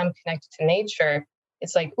say I'm connected to nature,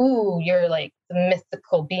 it's like, ooh, you're like the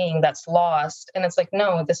mythical being that's lost. And it's like,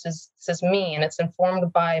 no, this is me, and it's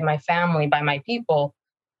informed by my family, by my people,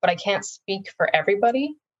 but I can't speak for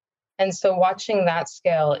everybody. And so watching that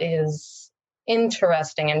scale is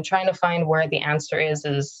interesting, and trying to find where the answer is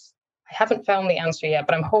I haven't found the answer yet,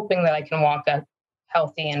 but I'm hoping that I can walk a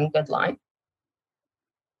healthy and good line.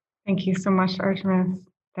 Thank you so much, Artemis.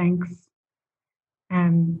 Thanks. I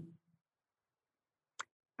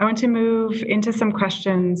want to move into some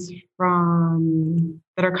questions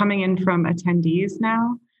that are coming in from attendees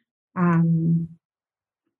now.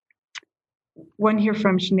 One here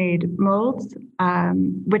from Sinead Moulds,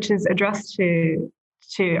 which is addressed to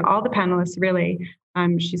all the panelists, really.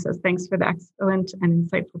 She says, thanks for the excellent and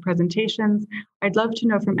insightful presentations. I'd love to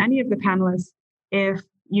know from any of the panelists if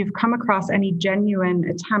you've come across any genuine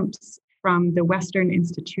attempts from the Western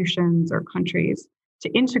institutions or countries to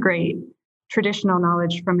integrate traditional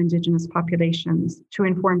knowledge from Indigenous populations to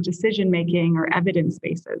inform decision-making or evidence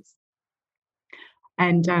bases.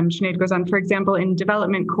 And Sinead goes on, for example, in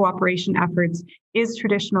development cooperation efforts, is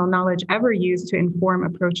traditional knowledge ever used to inform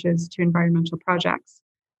approaches to environmental projects?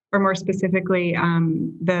 Or more specifically,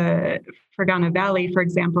 the Fergana Valley, for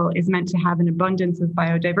example, is meant to have an abundance of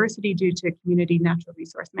biodiversity due to community natural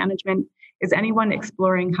resource management. Is anyone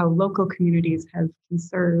exploring how local communities have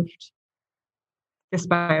conserved this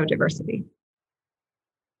biodiversity?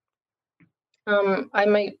 I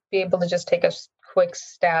might be able to just take a quick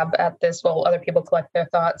stab at this while other people collect their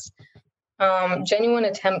thoughts. Genuine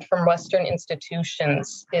attempt from Western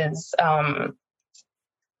institutions is an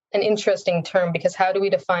interesting term, because how do we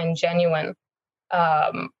define genuine?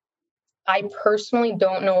 I personally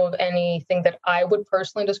don't know of anything that I would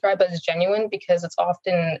personally describe as genuine, because it's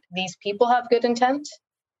often these people have good intent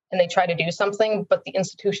and they try to do something, but the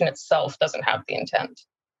institution itself doesn't have the intent.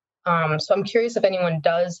 So I'm curious if anyone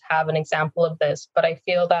does have an example of this, but I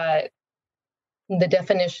feel that the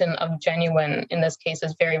definition of genuine in this case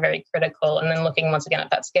is very, very critical. And then looking once again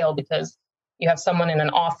at that scale, because you have someone in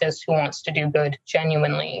an office who wants to do good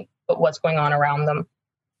genuinely, but what's going on around them.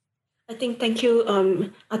 I think, thank you,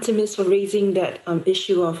 Artemis, for raising that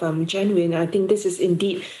issue of genuine. I think this is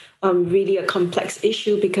indeed really a complex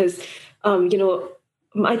issue, because,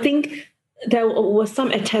 I think there were some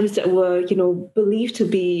attempts that were, believed to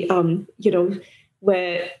be,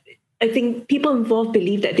 where I think people involved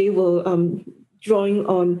believe that they were drawing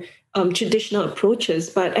on traditional approaches,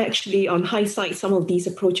 but actually on hindsight, some of these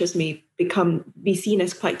approaches may be seen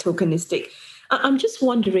as quite tokenistic. I'm just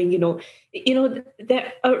wondering,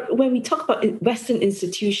 there are, when we talk about Western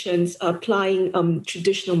institutions applying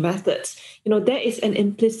traditional methods, there is an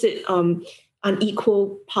implicit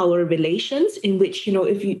unequal power relations in which,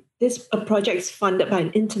 if this project is funded by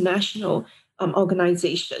an international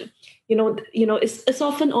organization, it's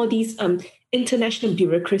often all these international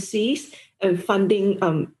bureaucracies and funding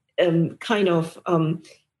kind of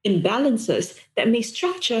imbalances that may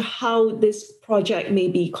structure how this project may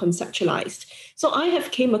be conceptualized. So I have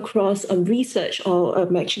came across research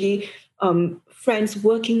or actually friends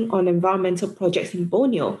working on environmental projects in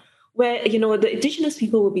Borneo, where, the indigenous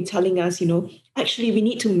people will be telling us, actually we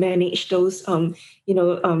need to manage those,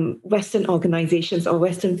 Western organizations or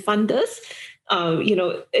Western funders,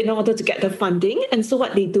 in order to get the funding. And so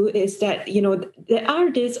what they do is that, there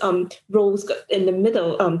are these roles in the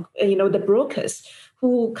middle, the brokers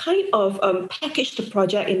who kind of package the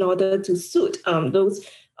project in order to suit those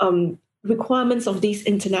requirements of these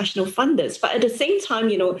international funders. But at the same time,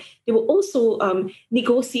 they were also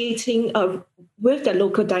negotiating with the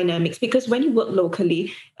local dynamics, because when you work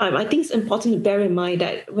locally, I think it's important to bear in mind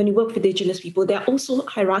that when you work with indigenous people, there are also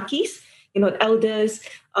hierarchies. Elders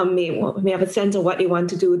may have a sense of what they want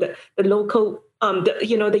to do. The local,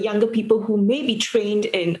 the younger people who may be trained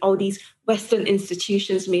in all these Western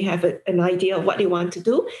institutions may have an idea of what they want to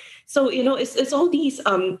do. So, it's all these,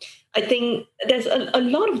 I think there's a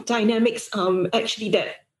lot of dynamics actually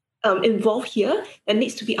that involved here that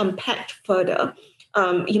needs to be unpacked further,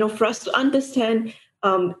 for us to understand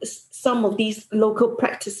some of these local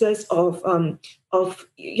practices of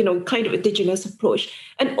kind of indigenous approach.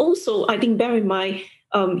 And also, I think, bear in mind,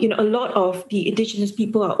 a lot of the indigenous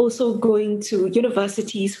people are also going to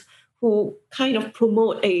universities who kind of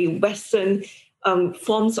promote a Western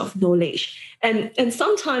forms of knowledge. And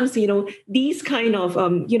sometimes, these kind of,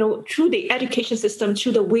 through the education system,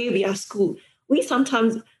 through the way we are schooled, we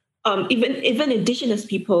sometimes, even indigenous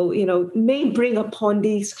people, may bring upon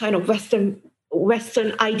these kind of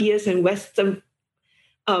Western ideas and Western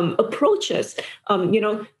approaches,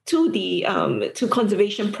 to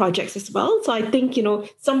conservation projects as well. So I think,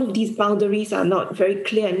 some of these boundaries are not very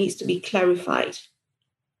clear and needs to be clarified.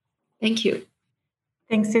 Thank you.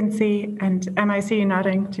 Thanks, Cincy. And Emma, I see you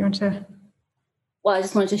nodding. Do you want to? Well, I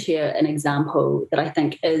just wanted to share an example that I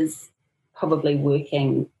think is probably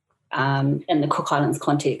working in the Cook Islands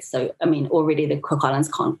context. So, already the Cook Islands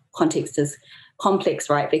context is complex,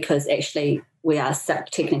 right? Because actually we are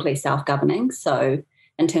technically self-governing. So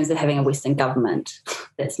in terms of having a Western government,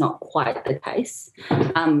 that's not quite the case.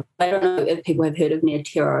 I don't know if people have heard of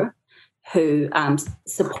Neotero, who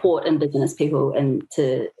support Indigenous people and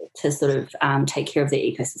to sort of take care of their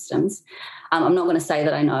ecosystems. I'm not going to say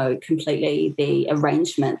that I know completely the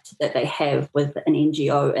arrangement that they have with an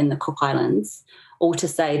NGO in the Cook Islands all to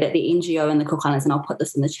say that the NGO in the Cook Islands, and I'll put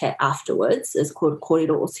this in the chat afterwards, is called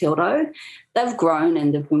Kōrero Aotearoa. They've grown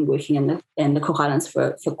and they've been working in the Cook Islands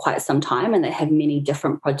for quite some time, and they have many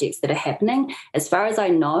different projects that are happening. As far as I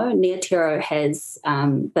know, Neotero has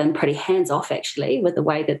been pretty hands-off, actually, with the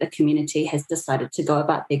way that the community has decided to go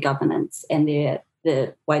about their governance and the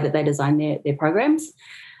way that they design their programs.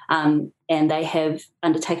 And they have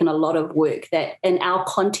undertaken a lot of work that, in our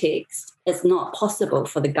context, it's not possible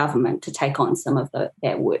for the government to take on some of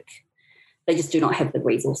that work. They just do not have the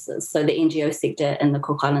resources. So the NGO sector in the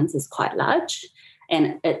Cook Islands is quite large,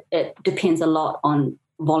 and it depends a lot on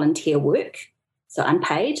volunteer work, so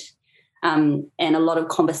unpaid, and a lot of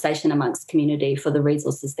conversation amongst community for the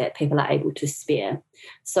resources that people are able to spare.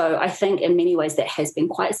 So I think in many ways that has been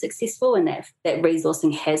quite successful, and that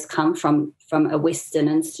resourcing has come from a Western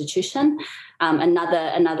institution.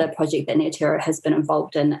 Another project that Neotero has been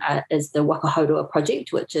involved in is the Wakahaurua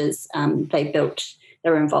project, which is they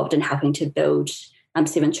were involved in helping to build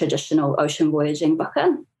 7 traditional ocean voyaging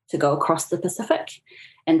waka to go across the Pacific.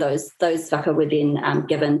 And those waka were then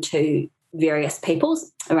given to various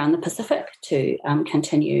peoples around the Pacific to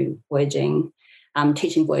continue voyaging,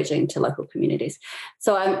 teaching voyaging to local communities.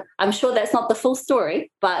 So I'm sure that's not the full story,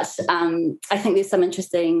 but I think there's some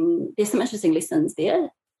interesting lessons there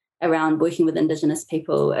around working with Indigenous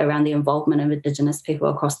people, around the involvement of Indigenous people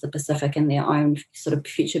across the Pacific in their own sort of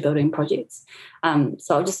future building projects.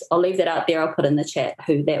 So I'll leave that out there. I'll put in the chat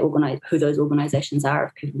who those organisations are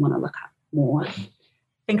if people want to look up more.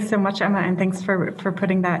 Thanks so much, Emma, and thanks for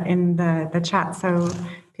putting that in the chat so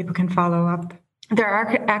people can follow up. There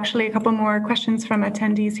are actually a couple more questions from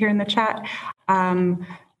attendees here in the chat. One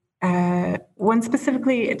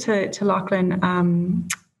specifically to Lachlan.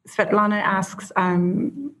 Svetlana asks,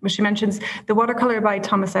 she mentions the watercolor by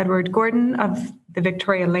Thomas Edward Gordon of the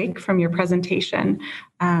Victoria Lake from your presentation.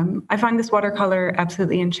 I find this watercolor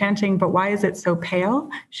absolutely enchanting, but why is it so pale,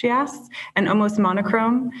 she asks, and almost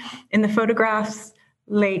monochrome? In the photographs,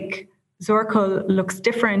 Lake Zorko looks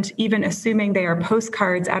different, even assuming they are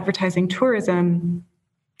postcards advertising tourism.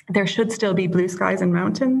 There should still be blue skies and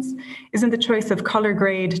mountains. Isn't the choice of color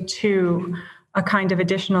grade too a kind of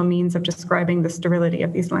additional means of describing the sterility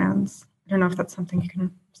of these lands? I don't know if that's something you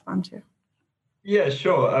can respond to. Yeah,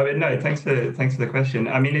 sure. I mean, no, thanks for the question.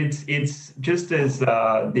 I mean, it's just as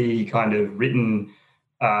the kind of written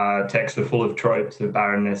texts are full of tropes of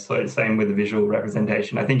barrenness, so it's same with the visual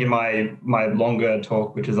representation. I think in my longer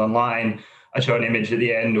talk, which is online, I show an image at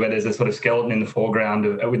the end where there's a sort of skeleton in the foreground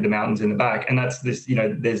with the mountains in the back, and that's this,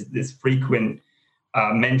 there's this frequent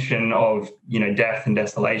mention of death and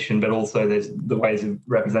desolation, but also there's the ways of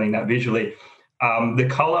representing that visually. The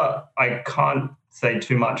color, I can't say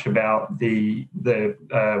too much about the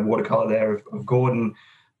watercolor there of Gordon,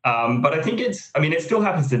 but I think it still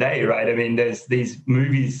happens today, right? I mean, there's these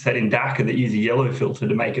movies set in Dhaka that use a yellow filter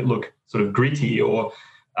to make it look sort of gritty, or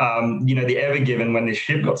the Ever Given, when this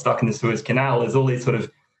ship got stuck in the Suez Canal, there's all these sort of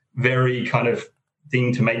very kind of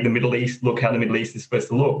thing to make the Middle East look how the Middle East is supposed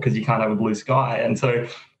to look, because you can't have a blue sky. And so,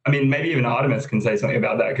 I mean, maybe even Artemis can say something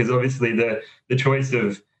about that, because obviously the choice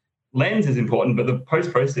of lens is important, but the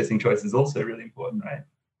post-processing choice is also really important, right?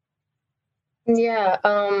 Yeah.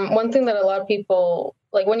 One thing that a lot of people,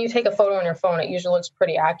 like when you take a photo on your phone, it usually looks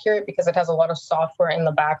pretty accurate because it has a lot of software in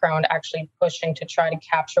the background actually pushing to try to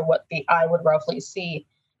capture what the eye would roughly see.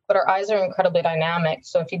 But our eyes are incredibly dynamic.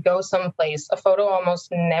 So if you go someplace, a photo almost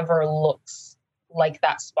never looks like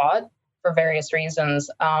that spot for various reasons.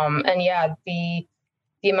 And yeah, the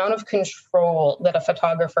amount of control that a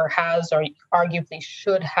photographer has, or arguably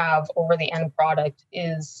should have, over the end product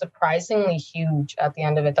is surprisingly huge at the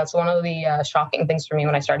end of it. That's one of the shocking things for me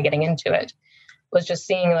when I started getting into it, was just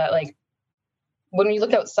seeing that, like, when you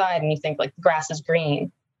look outside and you think like the grass is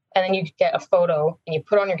green, and then you get a photo and you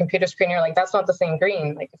put it on your computer screen, you're like, that's not the same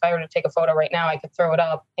green. Like if I were to take a photo right now, I could throw it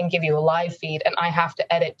up and give you a live feed, and I have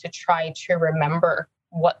to edit to try to remember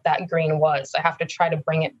what that green was. I have to try to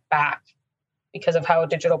bring it back because of how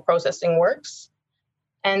digital processing works.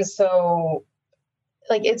 And so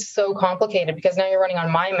like, it's so complicated because now you're running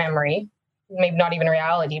on my memory, maybe not even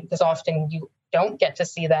reality, because often you don't get to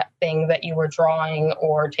see that thing that you were drawing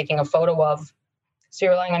or taking a photo of. So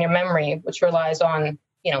you're relying on your memory, which relies on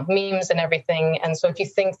memes and everything. And so if you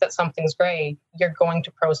think that something's gray, you're going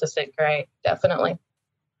to process it gray, definitely.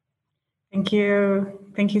 Thank you.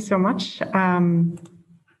 Thank you so much. I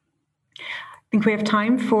think we have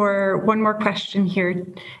time for one more question here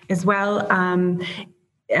as well.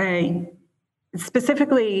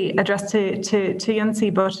 specifically addressed to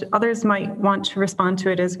Yunsi, but others might want to respond to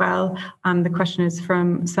it as well. The question is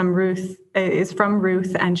from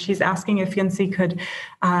Ruth, and she's asking if Yunsi could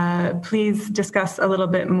please discuss a little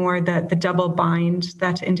bit more the double bind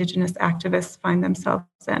that Indigenous activists find themselves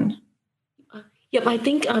in. Yep, I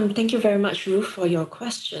think thank you very much, Ruth, for your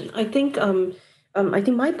question. I think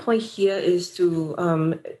my point here is to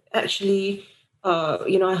actually,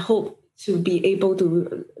 I hope to be able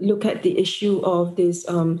to look at the issue of this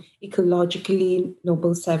ecologically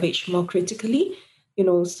noble savage more critically.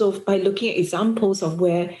 So by looking at examples of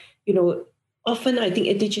where, often I think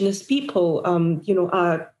Indigenous people,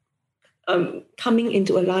 are coming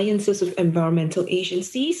into alliances with environmental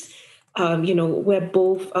agencies, where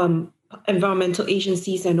both environmental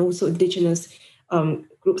agencies and also Indigenous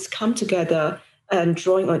groups come together and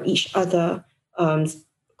drawing on each other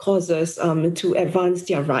causes to advance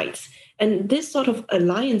their rights. And this sort of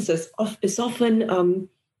alliances is often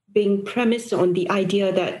being premised on the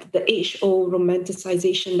idea that the age-old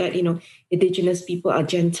romanticization that, Indigenous people are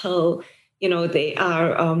gentle, they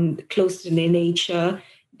are close to their nature,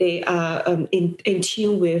 they are in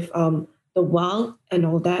tune with the wild and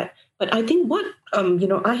all that. But I think what,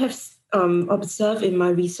 I have observed in my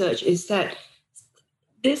research is that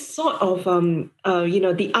this sort of,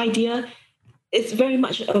 the idea is very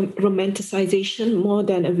much a romanticization more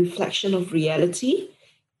than a reflection of reality.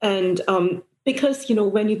 And because,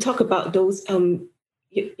 when you talk about those,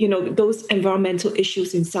 those environmental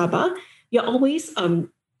issues in Sabah, you're always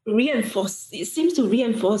it seems to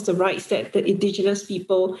reinforce the rights that the Indigenous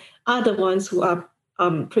people are the ones who are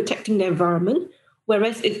protecting the environment,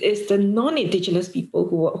 whereas it is the non-Indigenous people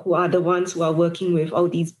who are the ones who are working with all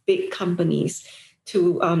these big companies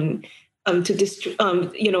to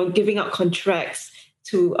giving out contracts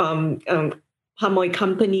to palm oil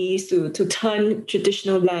companies to turn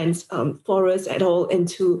traditional lands, forests at all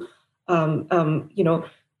into palm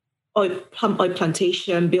oil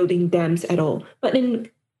plantation, building dams at all. But in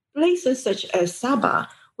places such as Sabah,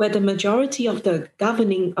 where the majority of the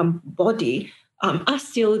governing body are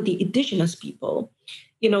still the Indigenous people,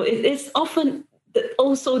 it is often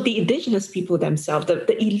also the Indigenous people themselves,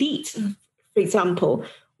 the elite, for example,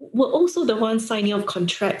 were also the ones signing off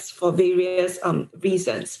contracts for various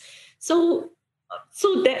reasons. So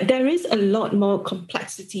there is a lot more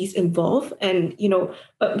complexities involved, and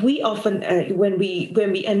but we often when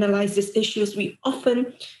we analyze these issues, we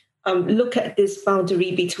often look at this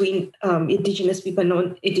boundary between Indigenous people and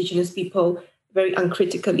non-Indigenous people very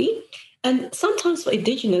uncritically, and sometimes for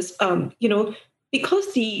Indigenous,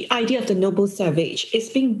 because the idea of the noble savage is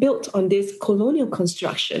being built on this colonial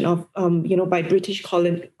construction of, by British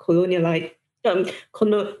colonialists,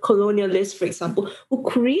 for example, who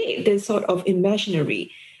create this sort of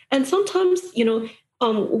imaginary. And sometimes,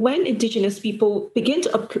 when Indigenous people begin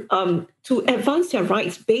to advance their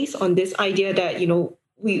rights based on this idea that,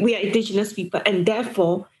 we are Indigenous people and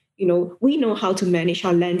therefore, we know how to manage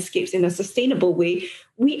our landscapes in a sustainable way,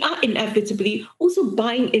 we are inevitably also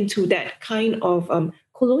buying into that kind of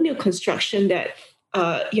colonial construction that,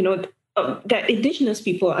 that Indigenous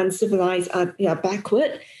people are uncivilized, they are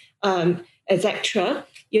backward, etc.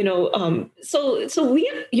 So we,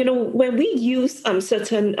 when we use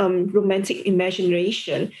certain romantic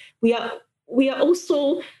imagination, we are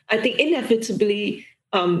also, I think, inevitably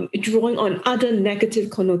drawing on other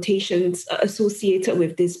negative connotations associated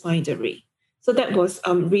with this bindery. So that was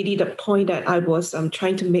really the point that I was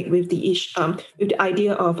trying to make with the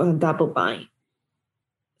idea of double bind.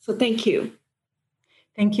 So thank you.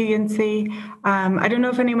 Thank you, Yunsi. I don't know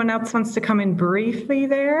if anyone else wants to come in briefly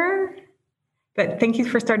there, but thank you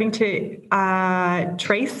for starting to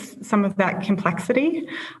trace some of that complexity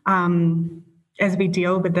as we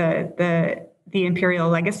deal with the imperial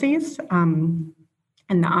legacies and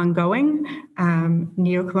the ongoing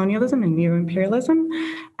neocolonialism and neo-imperialism.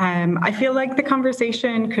 I feel like the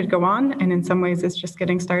conversation could go on, and in some ways it's just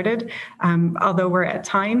getting started, although we're at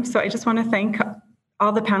time. So I just want to thank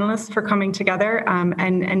all the panelists for coming together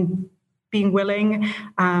and being willing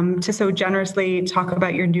to so generously talk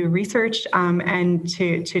about your new research and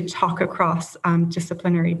to talk across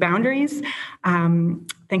disciplinary boundaries.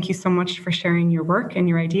 Thank you so much for sharing your work and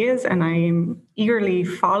your ideas, and I am eagerly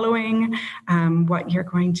following what you're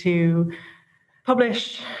going to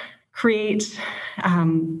publish, create,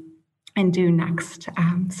 and do next.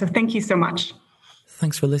 So thank you so much.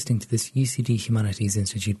 Thanks for listening to this UCD Humanities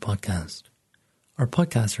Institute podcast. Our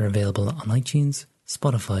podcasts are available on iTunes,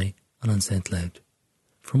 Spotify, and on SoundCloud.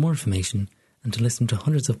 For more information and to listen to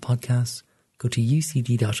hundreds of podcasts, go to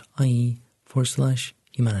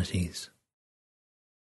ucd.ie/humanities.